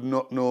that you would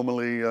not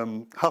normally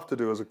have to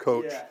do as a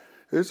coach. Yeah.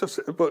 It's just,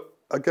 but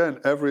again,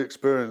 every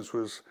experience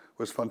was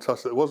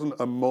fantastic. There wasn't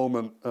a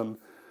moment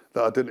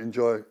that I didn't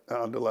enjoy at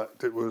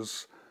Anderlecht. It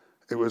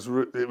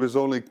was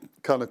only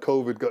kind of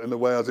COVID got in the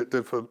way, as it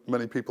did for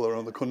many people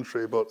around the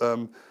country, but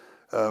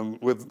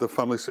with the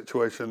family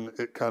situation,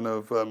 it kind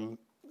of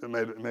it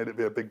made it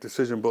be a big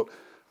decision. But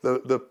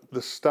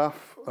the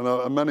staff,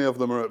 and many of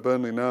them are at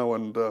Burnley now,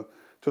 and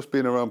just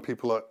being around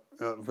people like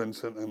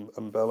Vincent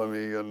and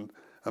Bellamy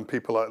and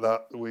people like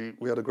that, we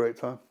had a great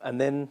time.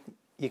 And then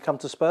you come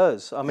to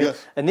Spurs. I mean,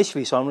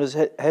 Initially Simon was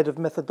head of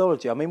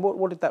methodology. I mean,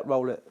 what did that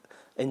role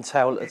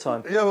entail at the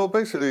time? Yeah, well,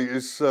 basically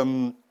it's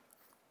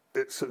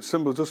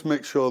simple. Just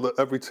make sure that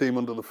every team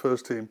under the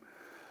first team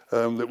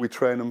that we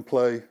train and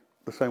play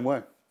the same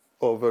way,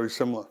 or very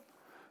similar.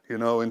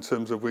 In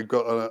terms of we've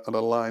got an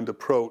aligned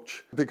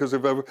approach. Because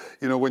if ever,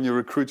 when you're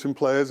recruiting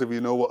players, if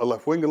you know what a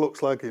left winger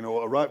looks like, you know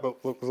what a right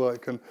back looks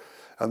like,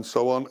 and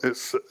so on,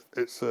 it's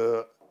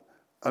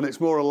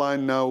more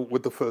aligned now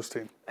with the first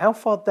team. How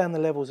far down the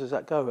levels does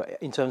that go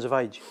in terms of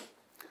age?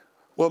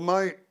 Well,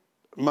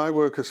 my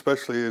work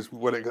especially is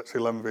when it gets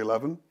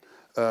 11v11.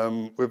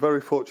 We're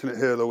very fortunate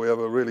here that we have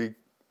a really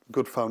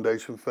good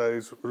foundation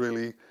phase,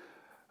 really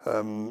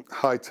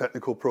high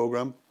technical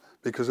program.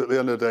 Because at the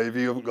end of the day, if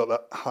you haven't got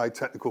that high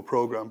technical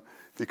program,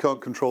 if you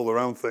can't control the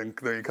round thing,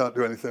 then you can't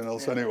do anything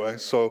else anyway.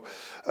 So,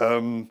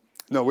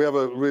 no, we have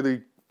a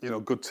really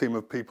good team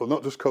of people,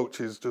 not just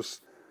coaches,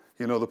 just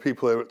the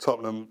people here at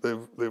Tottenham.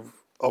 They've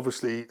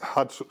obviously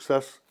had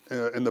success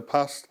in the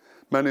past.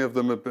 Many of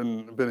them have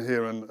been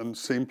here and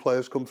seen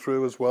players come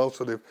through as well.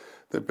 So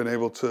they've been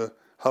able to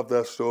have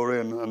their story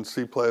and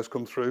see players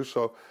come through.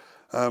 So,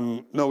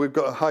 no, we've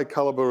got a high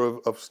calibre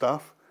of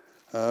staff.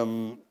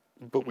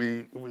 but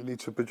we need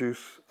to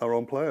produce our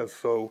own players.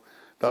 So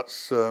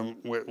that's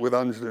with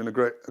Ange doing a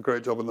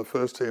great job in the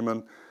first team,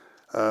 and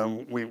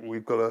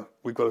we've got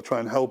to try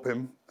and help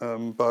him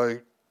by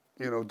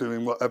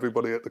doing what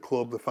everybody at the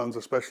club, the fans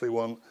especially,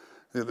 want.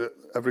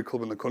 Every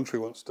club in the country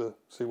wants to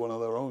see one of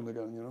their own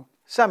again.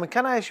 Simon,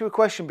 can I ask you a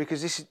question?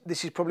 Because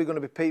this is probably going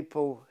to be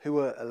people who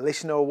are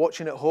listening or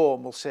watching at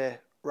home will say,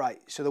 right,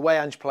 so the way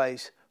Ange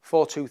plays,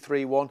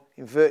 4-2-3-1,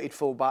 inverted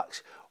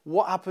full-backs,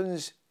 what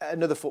happens at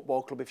another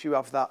football club if you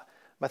have that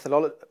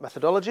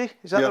methodology?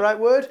 Is that the right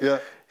word? Yeah.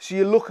 So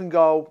you look and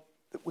go,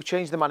 we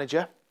change the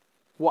manager.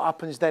 What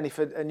happens then if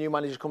a new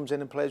manager comes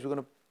in and plays, we're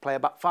going to play a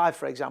back five,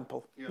 for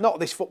example? Yeah. Not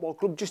this football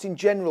club, just in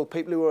general,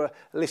 people who are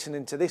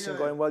listening to this and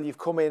going, well, you've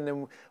come in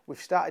and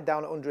we've started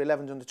down at under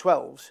 11s, under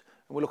 12s,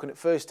 and we're looking at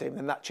first team,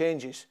 then that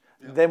changes.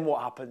 Yeah. Then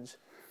what happens?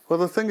 Well,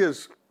 the thing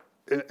is,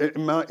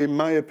 in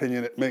my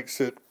opinion, it makes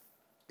it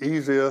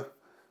easier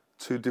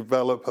to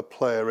develop a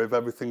player if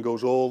everything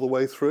goes all the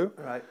way through.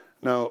 Right.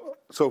 Now,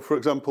 so for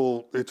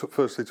example,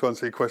 firstly, to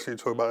answer your question, you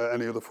talk about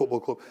any other football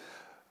club.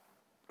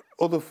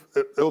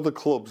 Other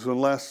clubs,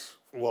 unless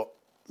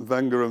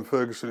Wenger and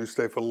Ferguson, who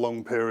stay for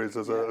long periods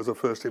as a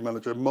first team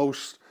manager,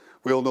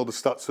 we all know the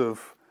stats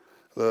of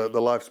the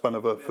lifespan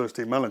of a first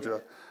team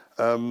manager.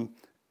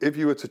 If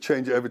you were to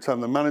change it every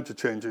time the manager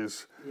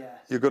changes,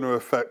 you're going to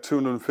affect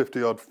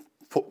 250 odd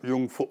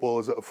young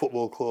footballers at a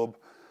football club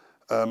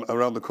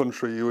around the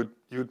country. You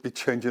would be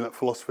changing that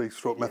philosophy,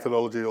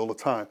 methodology all the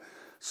time.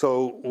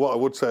 So what I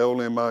would say,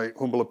 only in my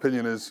humble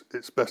opinion, is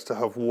it's best to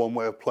have one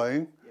way of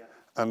playing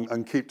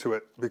and keep to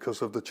it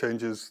because of the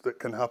changes that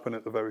can happen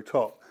at the very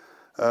top.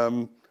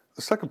 The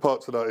second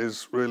part to that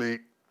is really,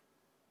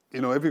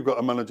 if you've got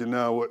a manager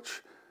now,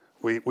 which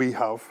we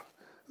have,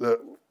 that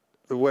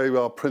the way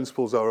our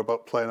principles are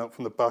about playing out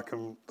from the back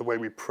and the way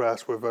we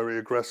press, we're very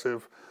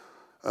aggressive,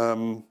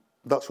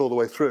 that's all the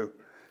way through.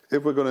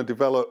 If we're going to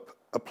develop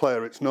a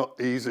player, it's not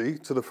easy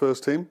to the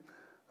first team,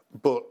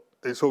 but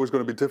it's always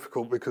going to be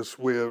difficult because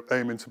we're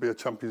aiming to be a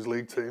Champions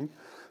League team.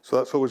 So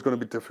that's always going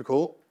to be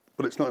difficult,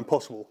 but it's not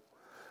impossible.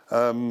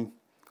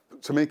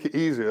 To make it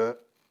easier,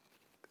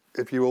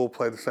 if you all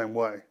play the same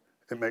way,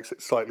 it makes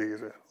it slightly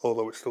easier,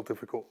 although it's still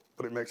difficult,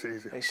 but it makes it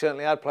easier. He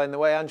certainly had playing the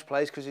way Ange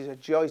plays because he's a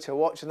joy to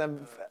watch. And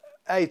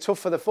then, tough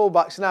for the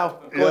full-backs now.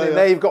 Going in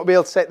there, you've got to be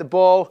able to take the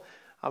ball.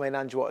 I mean,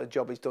 Ange, what a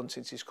job he's done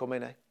since he's come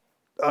in, eh?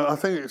 I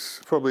think it's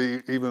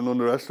probably even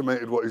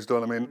underestimated what he's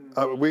done. I mean,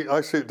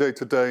 I see it day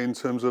to day in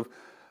terms of,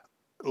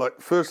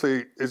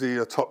 firstly, is he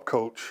a top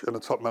coach and a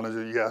top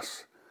manager?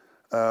 Yes.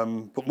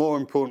 But more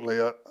importantly,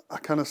 I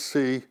kind of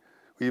see,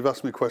 you've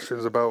asked me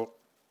questions about,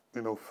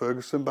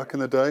 Ferguson back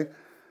in the day.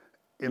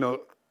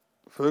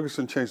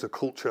 Ferguson changed the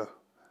culture,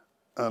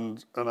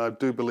 and I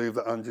do believe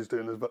that Ange's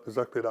doing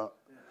exactly that.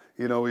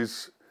 Yeah.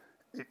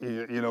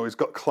 He's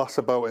got class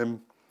about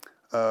him.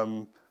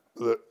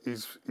 That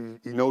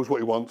he knows what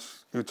he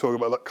wants. You talk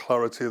about that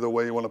clarity of the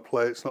way you want to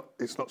play.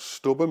 It's not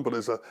stubborn, but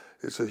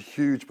it's a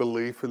huge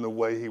belief in the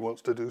way he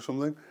wants to do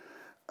something.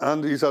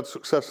 And he's had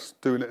success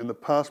doing it in the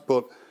past,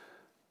 but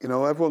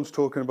everyone's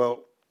talking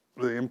about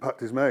the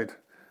impact he's made.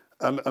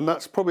 And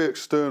that's probably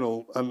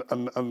external,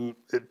 and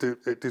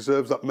it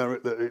deserves that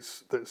merit that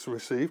it's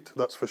received,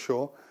 that's for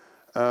sure.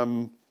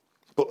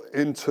 But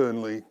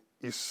internally,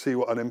 you see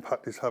what an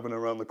impact he's having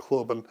around the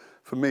club, and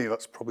for me,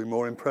 that's probably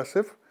more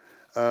impressive.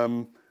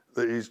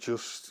 That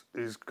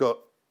he's got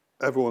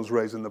everyone's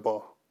raising the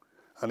bar,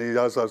 and he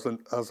has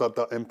had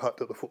that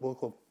impact at the football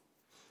club.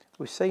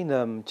 We've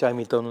seen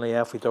Jamie Donnelly,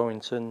 Alfie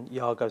Dorrington,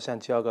 Iago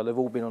Santiago. They've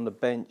all been on the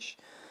bench.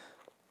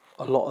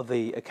 A lot of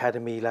the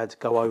academy lads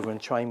go over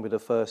and train with the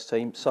first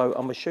team. So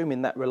I'm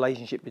assuming that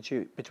relationship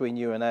between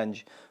you and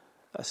Ange,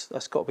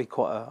 that's got to be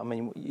quite I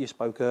mean, you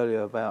spoke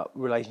earlier about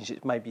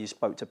relationships. Maybe you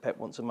spoke to Pep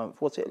once a month.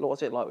 What's it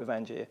like with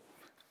Ange here?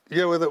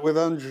 Yeah, with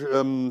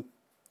Ange.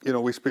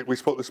 We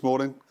spoke this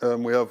morning.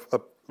 We have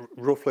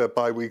roughly a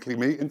bi-weekly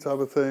meeting type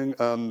of thing,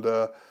 and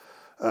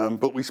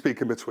but we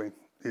speak in between,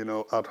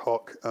 ad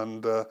hoc.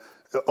 And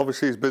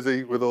obviously he's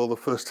busy with all the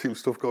first team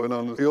stuff going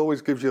on. He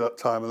always gives you that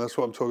time, and that's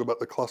what I'm talking about,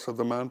 the class of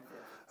the man,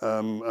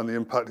 and the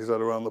impact he's had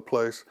around the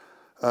place.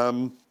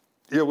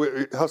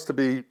 It has to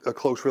be a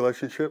close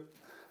relationship.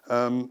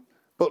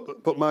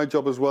 But my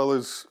job as well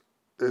is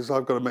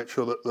I've got to make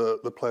sure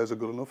that the players are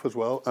good enough as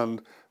well,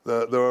 and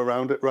they're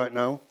around it right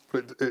now.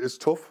 But it is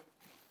tough.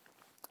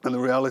 And the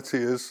reality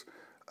is,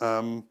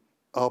 our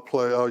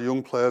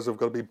young players have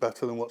got to be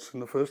better than what's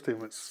in the first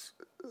team. It's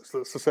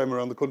the same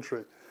around the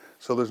country.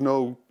 So there's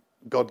no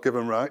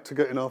God-given right to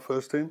get in our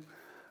first team.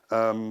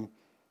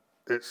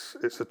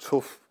 It's a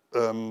tough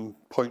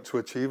point to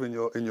achieve in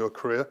your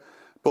career.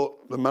 But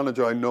the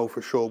manager, I know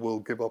for sure,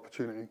 will give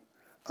opportunity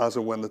as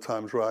and when the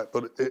time's right.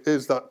 But it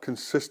is that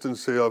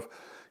consistency of,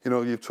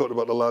 you've talked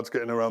about the lads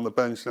getting around the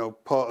bench.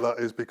 Part of that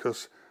is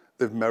because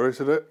they've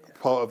merited it.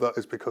 Part of that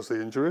is because of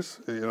the injuries.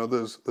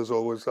 There's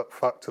always that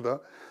factor there.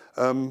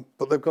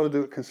 But they've got to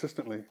do it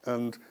consistently.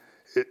 And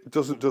it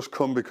doesn't just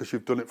come because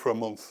you've done it for a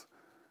month.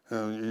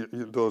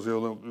 Dorsey,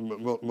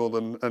 more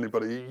than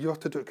anybody, you have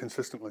to do it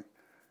consistently.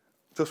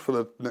 just for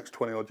the next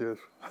 20 odd years.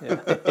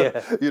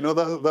 Yeah. You know,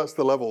 that's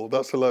the level.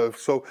 That's the level.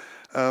 So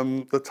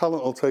the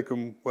talent will take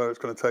them where it's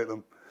going to take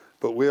them.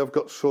 But we have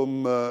got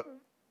some,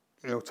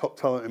 top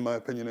talent, in my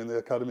opinion, in the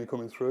academy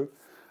coming through.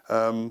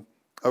 I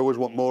always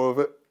want more of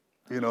it.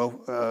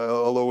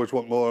 I'll always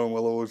want more, and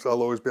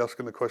I'll always be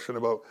asking the question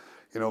about,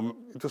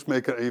 just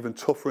make it an even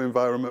tougher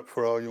environment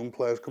for our young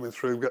players coming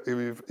through. Get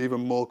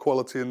even more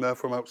quality in there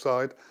from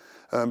outside,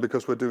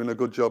 because we're doing a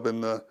good job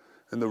in the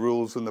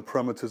rules and the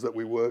parameters that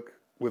we work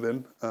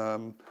within,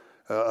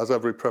 as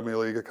every Premier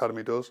League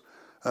academy does.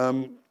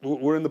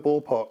 We're in the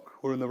ballpark.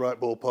 We're in the right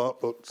ballpark,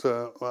 but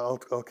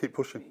I'll keep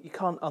pushing. You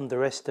can't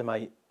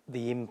underestimate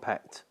the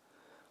impact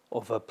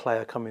of a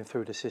player coming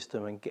through the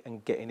system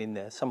and getting in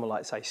there. Someone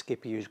like, say,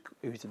 Skippy,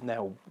 who's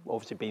now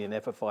obviously been in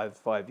there for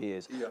five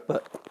years. Yeah.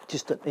 But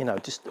just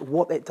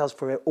what it does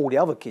for all the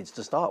other kids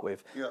to start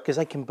with, because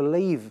they can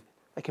believe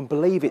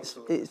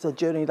it's a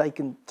journey they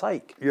can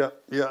take. Yeah,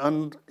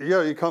 and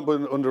you can't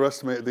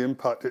underestimate the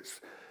impact. It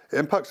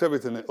impacts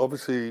everything.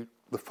 Obviously,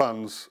 the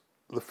fans,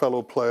 the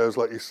fellow players,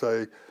 like you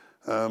say,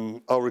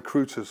 our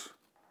recruiters.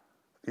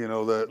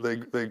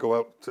 They go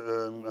out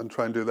and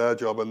try and do their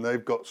job, and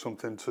they've got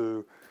something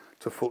to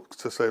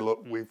say.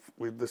 Look,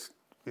 there's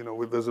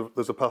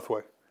a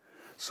pathway.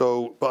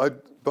 So,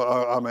 but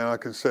I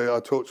can say I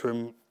talk to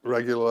him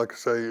regularly. Like I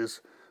say, is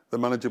the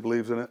manager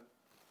believes in it.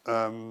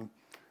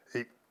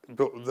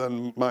 But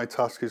then my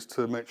task is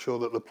to make sure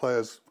that the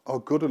players are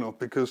good enough,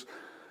 because,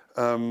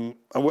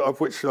 of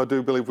which I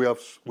do believe we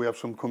have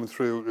some coming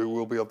through who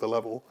will be of the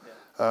level.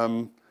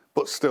 Yeah.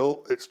 But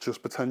still, it's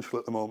just potential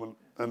at the moment.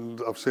 And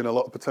I've seen a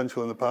lot of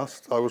potential in the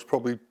past. I was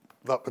probably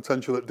that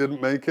potential that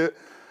didn't make it.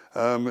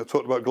 I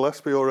talked about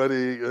Gillespie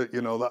already,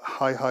 that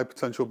high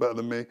potential, better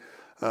than me.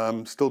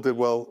 Still did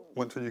well,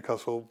 went to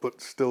Newcastle,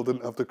 but still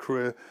didn't have the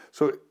career.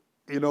 So,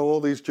 all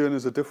these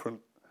journeys are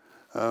different.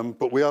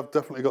 But we have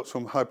definitely got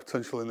some high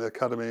potential in the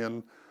academy,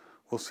 and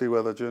we'll see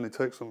where the journey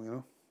takes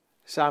them,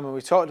 Simon,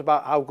 we talked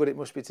about how good it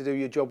must be to do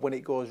your job when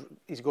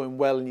is going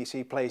well and you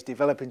see players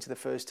develop into the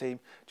first team.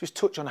 Just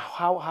touch on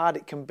how hard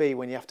it can be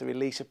when you have to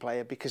release a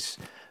player, because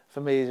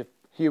for me as a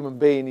human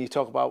being, you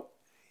talk about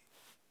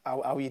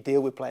how you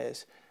deal with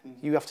players.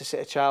 Mm-hmm. You have to sit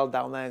a child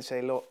down there and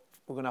say, look,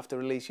 we're going to have to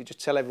release you. Just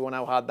tell everyone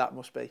how hard that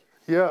must be.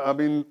 Yeah, I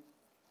mean,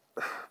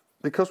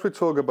 because we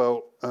talk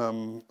about,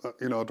 I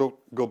don't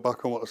go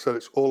back on what I said,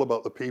 it's all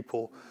about the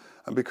people.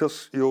 And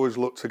because you always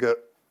look to get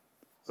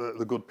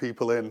the good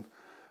people in,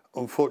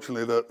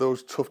 unfortunately,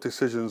 those tough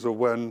decisions are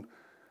when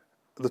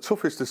the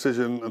toughest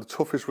decision and the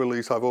toughest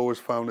release I've always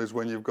found is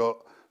when you've got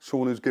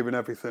someone who's giving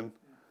everything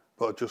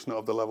but are just not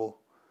of the level.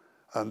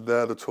 And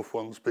they're the tough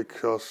ones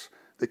because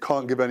they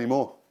can't give any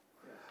more.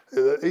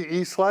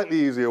 Slightly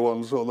easier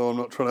ones, although I'm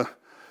not trying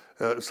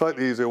to,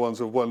 slightly easier ones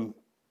of when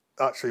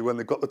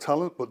they've got the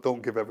talent but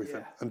don't give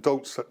everything and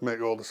don't make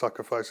all the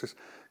sacrifices,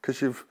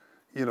 because you've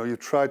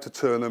tried to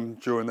turn them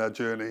during their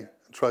journey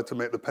and tried to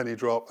make the penny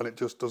drop and it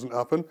just doesn't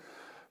happen.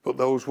 But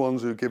those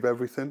ones who give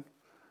everything,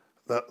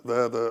 they're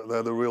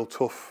the real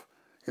tough,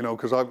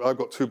 because I've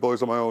got two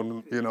boys of my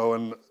own,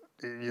 and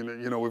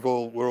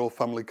we're all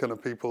family kind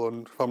of people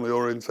and family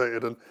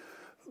orientated, and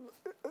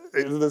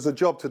there's a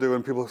job to do,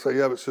 and people say,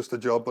 but it's just a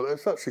job, but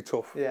it's actually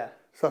tough. Yeah,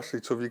 it's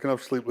actually tough. You can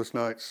have sleepless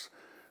nights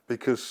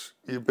because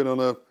you've been on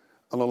a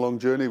long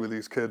journey with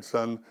these kids,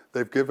 and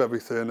they've give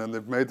everything and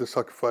they've made the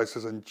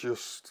sacrifices,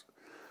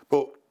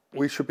 but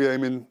we should be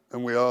aiming,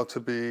 and we are, to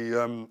be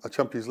a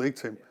Champions League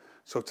team.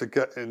 So to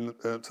get in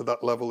to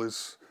that level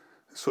is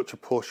such a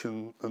push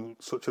and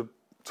such a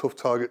tough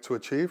target to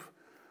achieve,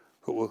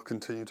 but we'll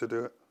continue to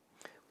do it.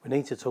 We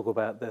need to talk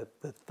about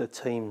the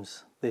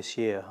teams this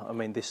year. I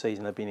mean, this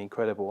season have been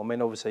incredible. I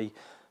mean, obviously,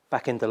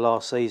 back into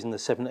last season, the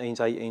 17s,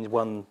 18s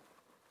won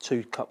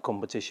 2 cup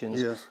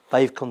competitions. Yes.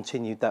 They've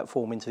continued that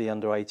form into the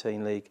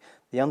under-18 league.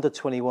 The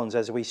under-21s,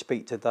 as we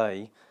speak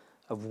today,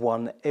 have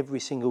won every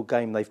single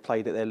game they've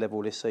played at their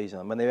level this season.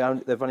 I mean,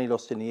 they've only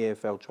lost in the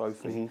EFL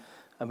Trophy. Mm-hmm.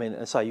 I mean,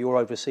 and say you're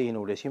overseeing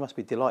all this, you must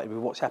be delighted with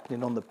what's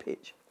happening on the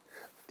pitch.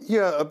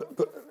 Yeah,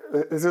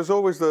 but there's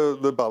always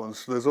the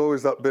balance. There's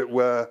always that bit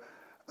where,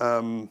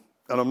 and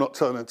I'm not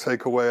trying to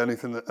take away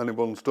anything that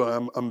anyone's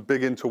done. I'm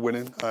big into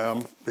winning. I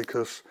am,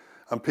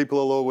 and people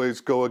will always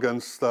go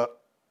against that.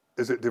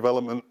 Is it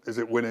development? Is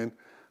it winning?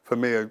 For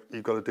me,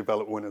 you've got to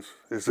develop winners.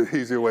 It's the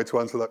easier way to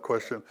answer that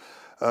question.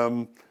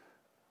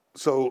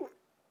 So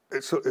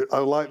I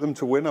like them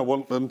to win. I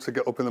want them to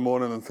get up in the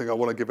morning and think, I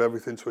want to give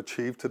everything to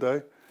achieve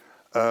today.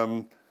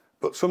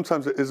 But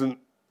sometimes it isn't,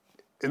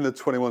 in the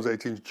 21s,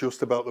 18s,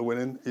 just about the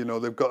winning.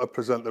 They've got to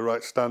present the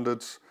right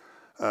standards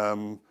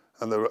and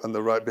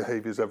the right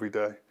behaviours every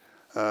day.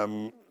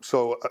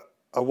 So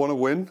I want to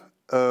win,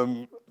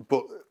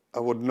 but I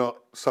would not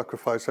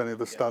sacrifice any of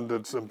the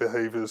standards and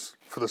behaviours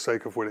for the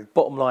sake of winning.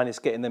 Bottom line is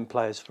getting them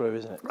players through,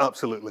 isn't it?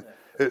 Absolutely.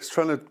 Yeah. It's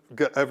trying to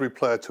get every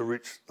player to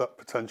reach that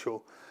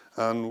potential.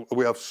 And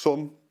we have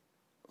some,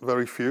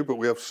 very few, but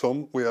we have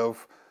some. We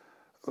have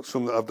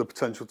some that have the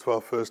potential to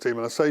our first team.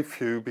 And I say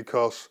few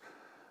because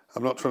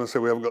I'm not trying to say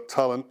we haven't got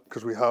talent,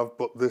 because we have,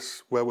 but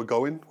where we're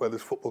going, where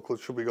this football club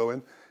should be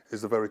going,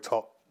 is the very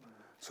top.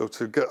 So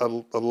to get a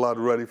lad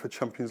ready for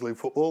Champions League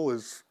football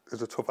is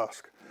a tough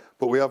ask.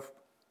 But we have,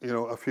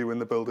 a few in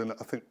the building that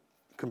I think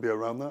can be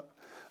around that.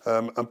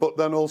 But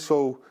then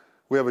also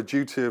we have a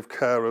duty of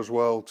care as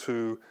well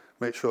to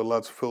make sure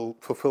lads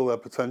fulfil their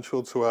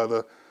potential to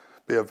either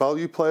be a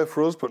value player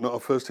for us, but not a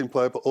first team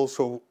player, but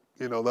also,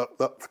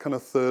 that kind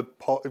of third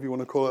pot, if you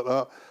want to call it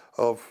that,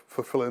 of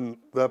fulfilling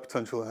their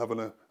potential and having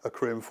a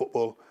career in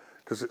football,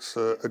 because it's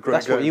a great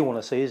That's game. what you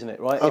want to see, isn't it,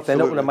 right? Absolutely. If they're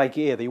not going to make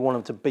it here, you want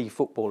them to be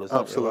footballers,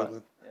 don't Absolutely.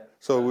 you, right?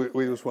 So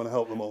we just want to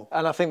help them all.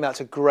 And I think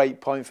that's a great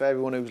point for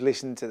everyone who's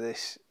listening to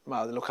this.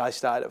 Well, look, I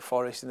started at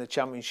Forest in the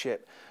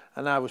Championship,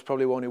 and I was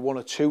probably only one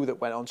or two that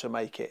went on to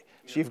make it.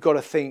 So you've got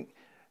to think,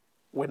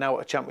 we're now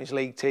a Champions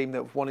League team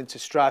that wanted to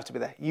strive to be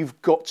there.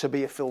 You've got to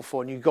be a Phil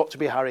Foden, you've got to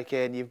be a Harry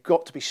Kane, you've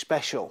got to be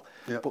special.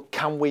 Yep. But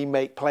can we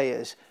make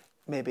players,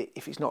 maybe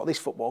if it's not this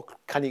football,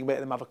 can you make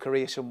them have a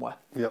career somewhere?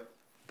 Yep.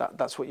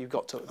 That's what you've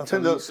got to I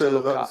think that's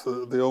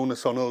the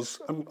onus on us,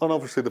 and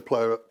obviously the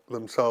player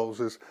themselves,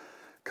 is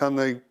can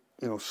they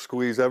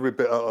squeeze every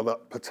bit out of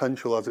that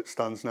potential as it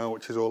stands now,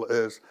 which is all it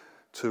is,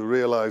 to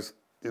realise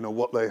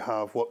what they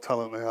have, what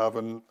talent they have,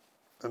 and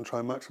try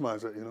and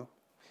maximise it.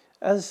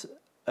 As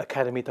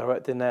academy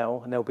director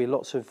now, and there'll be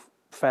lots of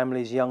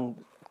families, young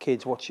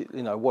kids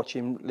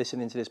watching,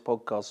 listening to this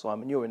podcast,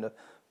 Simon. You're in a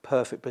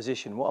perfect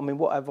position.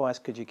 What advice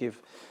could you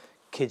give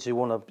kids who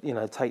want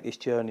to, take this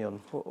journey on?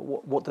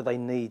 What do they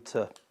need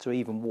to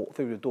even walk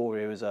through the door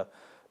here as a,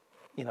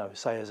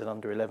 say as an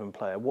under 11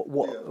 player?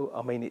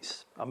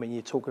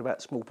 You're talking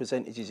about small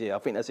percentages here. I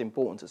think that's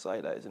important to say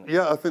that, isn't it?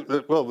 Yeah, I think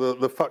that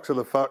the facts are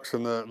the facts,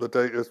 and the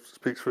data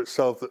speaks for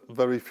itself. That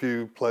very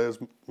few players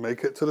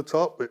make it to the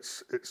top.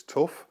 It's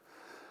tough.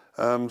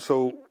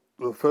 So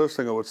the first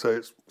thing I would say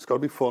is it's got to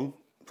be fun.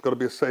 It's got to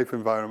be a safe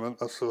environment.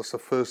 That's the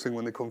first thing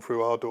when they come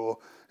through our door.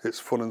 It's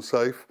fun and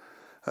safe.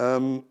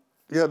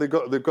 They've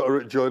got to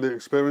enjoy the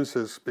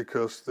experiences,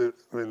 because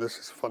this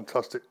is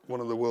fantastic.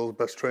 One of the world's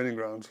best training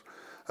grounds,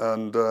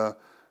 and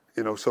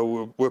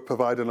so we're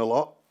providing a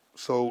lot.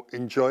 So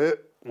enjoy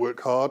it,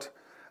 work hard,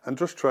 and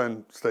just try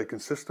and stay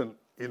consistent.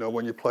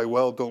 When you play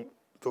well, don't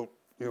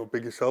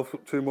big yourself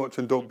up too much,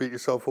 and don't beat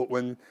yourself up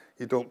when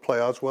you don't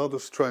play as well.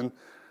 Just try and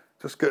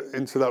get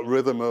into that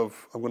rhythm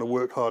of, I'm going to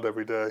work hard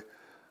every day.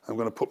 I'm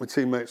going to put my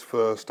teammates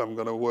first. I'm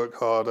going to work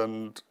hard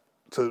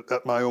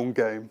at my own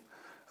game,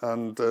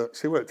 and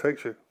see where it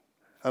takes you.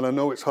 And I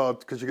know it's hard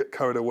because you get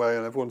carried away,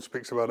 and everyone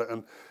speaks about it,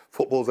 and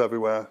football's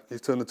everywhere. You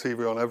turn the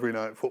TV on every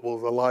night.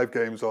 Football's, the live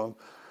game's on,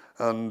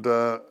 and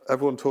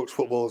everyone talks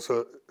football.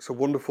 It's a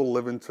wonderful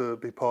living to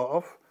be part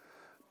of,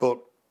 but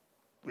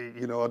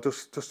I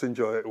just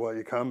enjoy it while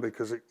you can,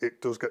 because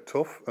it does get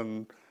tough,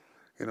 and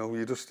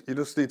you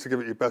just need to give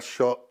it your best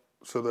shot,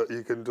 so that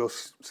you can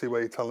just see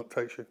where your talent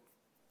takes you.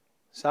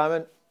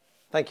 Simon,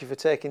 thank you for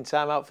taking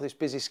time out for this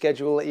busy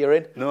schedule that you're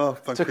in. No,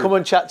 thank you. To come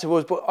and chat to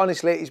us. But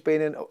honestly, it's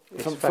been,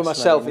 for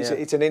myself,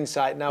 it's an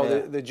insight now,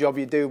 the job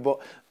you do, but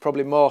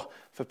probably more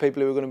for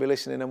people who are going to be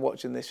listening and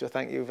watching this. So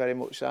thank you very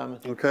much, Simon.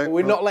 Okay. But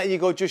we're not letting you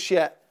go just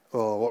yet.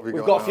 Oh, what have we got?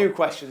 We've got now? a few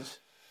questions.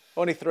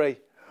 Only three.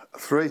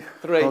 Three?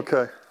 Three.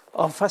 Okay.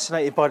 I'm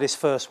fascinated by this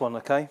first one,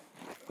 okay?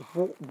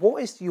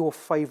 What is your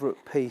favourite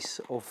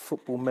piece of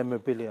football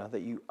memorabilia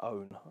that you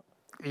own?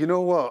 You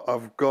know what?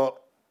 I've got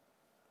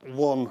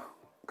one,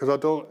 because I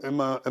don't, in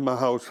my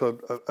house,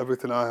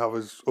 everything I have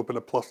is up in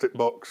a plastic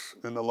box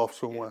in the loft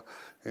somewhere.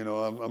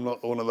 I'm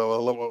not one of those.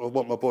 I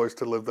want my boys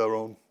to live their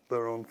own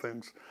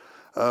things.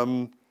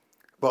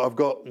 But I've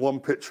got one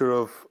picture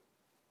of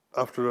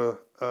after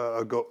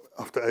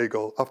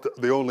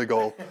the only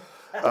goal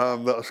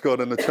that I scored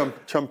in the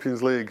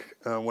Champions League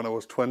when I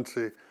was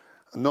 20.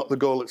 Not the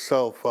goal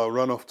itself. I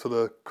ran off to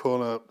the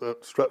corner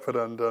at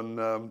Stretford End,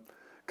 and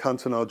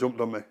Cantona jumped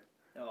on me.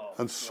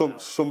 And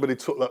somebody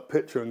took that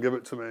picture and gave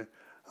it to me,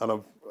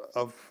 and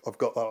I've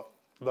got that.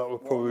 That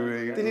would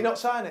probably be... Did he not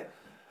sign it?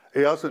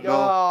 He hasn't. No.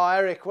 Oh,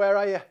 Eric, where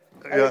are you?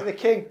 Eric the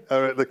King.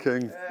 Eric the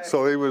King.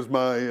 So he was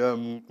my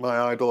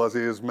idol, as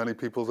he is many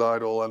people's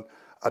idol, and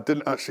I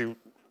didn't actually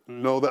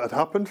know that had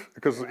happened,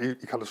 because you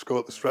kind of score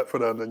at the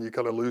Stretford End and you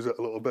kind of lose it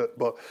a little bit.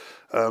 But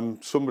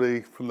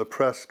somebody from the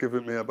press gave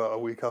it me about a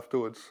week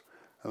afterwards,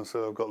 and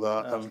so I've got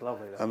that. That's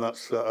lovely. And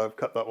that's I've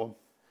kept that one.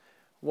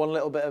 One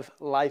little bit of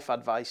life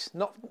advice.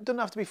 Doesn't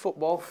have to be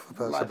football.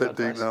 That's a bit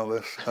advice. Deep now,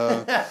 this.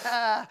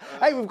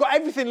 Hey, we've got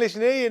everything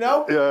listening here,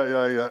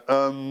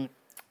 Yeah.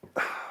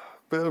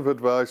 Bit of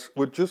advice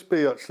would just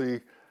be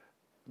actually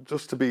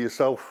just to be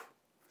yourself,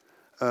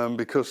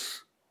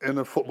 because in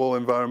a football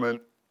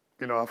environment,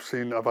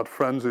 I've had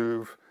friends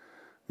who've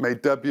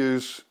made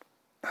debuts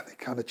and they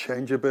kind of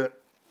change a bit,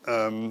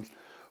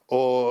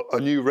 or a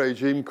new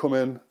regime come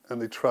in and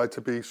they try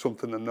to be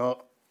something they're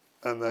not,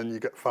 and then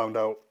you get found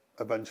out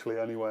eventually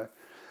anyway.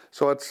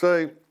 So I'd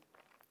say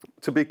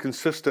to be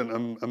consistent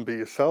and be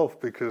yourself,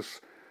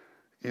 because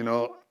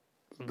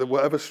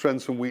whatever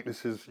strengths and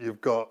weaknesses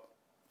you've got,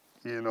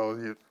 they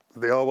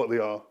are what they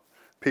are.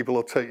 People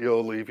will take you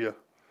or leave you.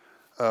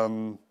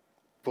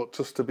 but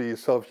just to be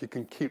yourself, you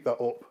can keep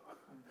that up.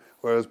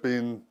 Whereas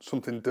being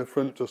something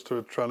different, just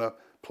to trying to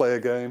play a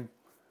game,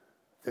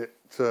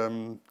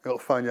 it'll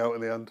find you out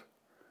in the end.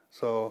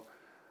 So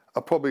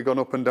I've probably gone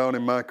up and down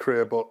in my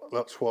career, but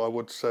that's what I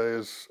would say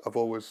is I've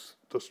always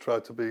just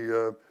tried to be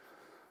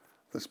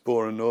this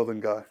boring northern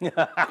guy.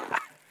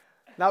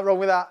 Not wrong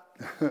with that.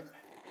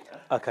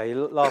 Okay,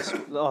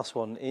 last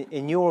one.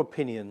 In your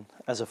opinion,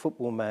 as a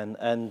football man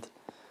and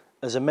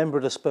as a member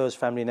of the Spurs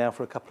family now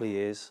for a couple of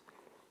years,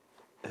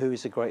 who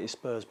is the greatest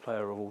Spurs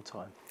player of all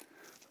time?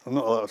 I'm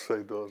not allowed to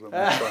say doors.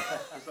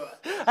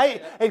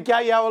 Hey, it'd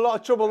get you out of a lot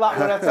of trouble that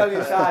when I tell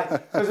you, Si,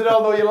 because I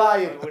don't know you're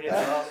lying.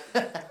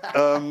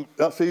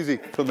 That's easy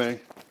for me.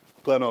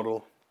 Glenn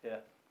Hoddle. Yeah.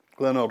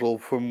 Glenn Hoddle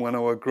from when I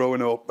was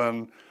growing up,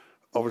 and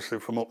obviously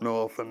from up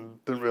north,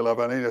 and didn't really have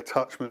any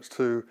attachments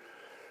to.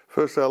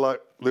 Firstly, I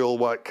liked the all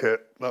white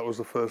kit. That was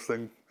the first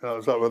thing. I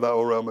was out with that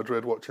Real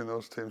Madrid watching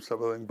those teams,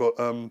 everything. But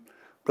Glenn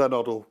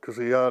Hoddle, because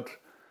he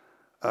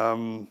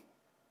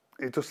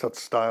just had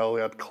style.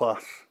 He had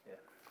class.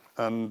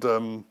 And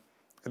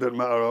it didn't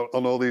matter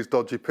on all these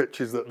dodgy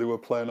pitches that they were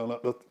playing on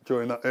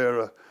during that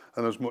era.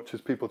 And as much as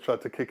people tried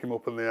to kick him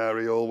up in the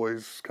air, he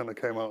always kind of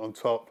came out on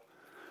top.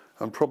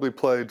 And probably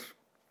played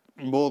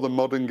more the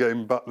modern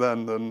game back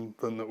then than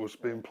that was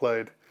being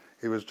played.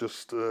 He was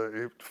just,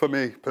 for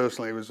me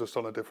personally, he was just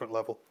on a different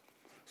level.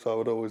 So I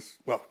would always,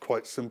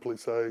 quite simply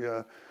say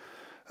that.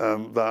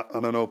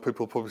 And I know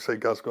people probably say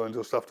Gascoigne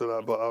just after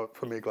that, but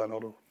for me, Glenn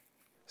Hoddle.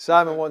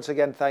 Simon, once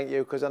again, thank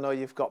you, because I know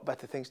you've got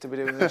better things to be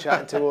doing than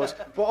chatting to us.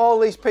 But all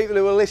these people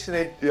who are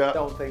listening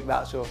don't think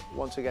that. So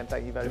once again,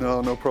 thank you very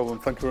much. No problem.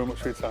 Thank you very much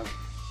for your time.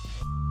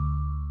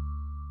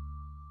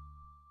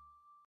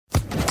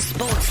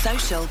 Sports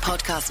Social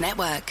Podcast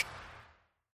Network.